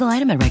offer. Single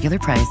item at regular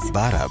price.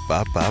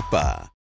 Ba-da-ba-ba-ba.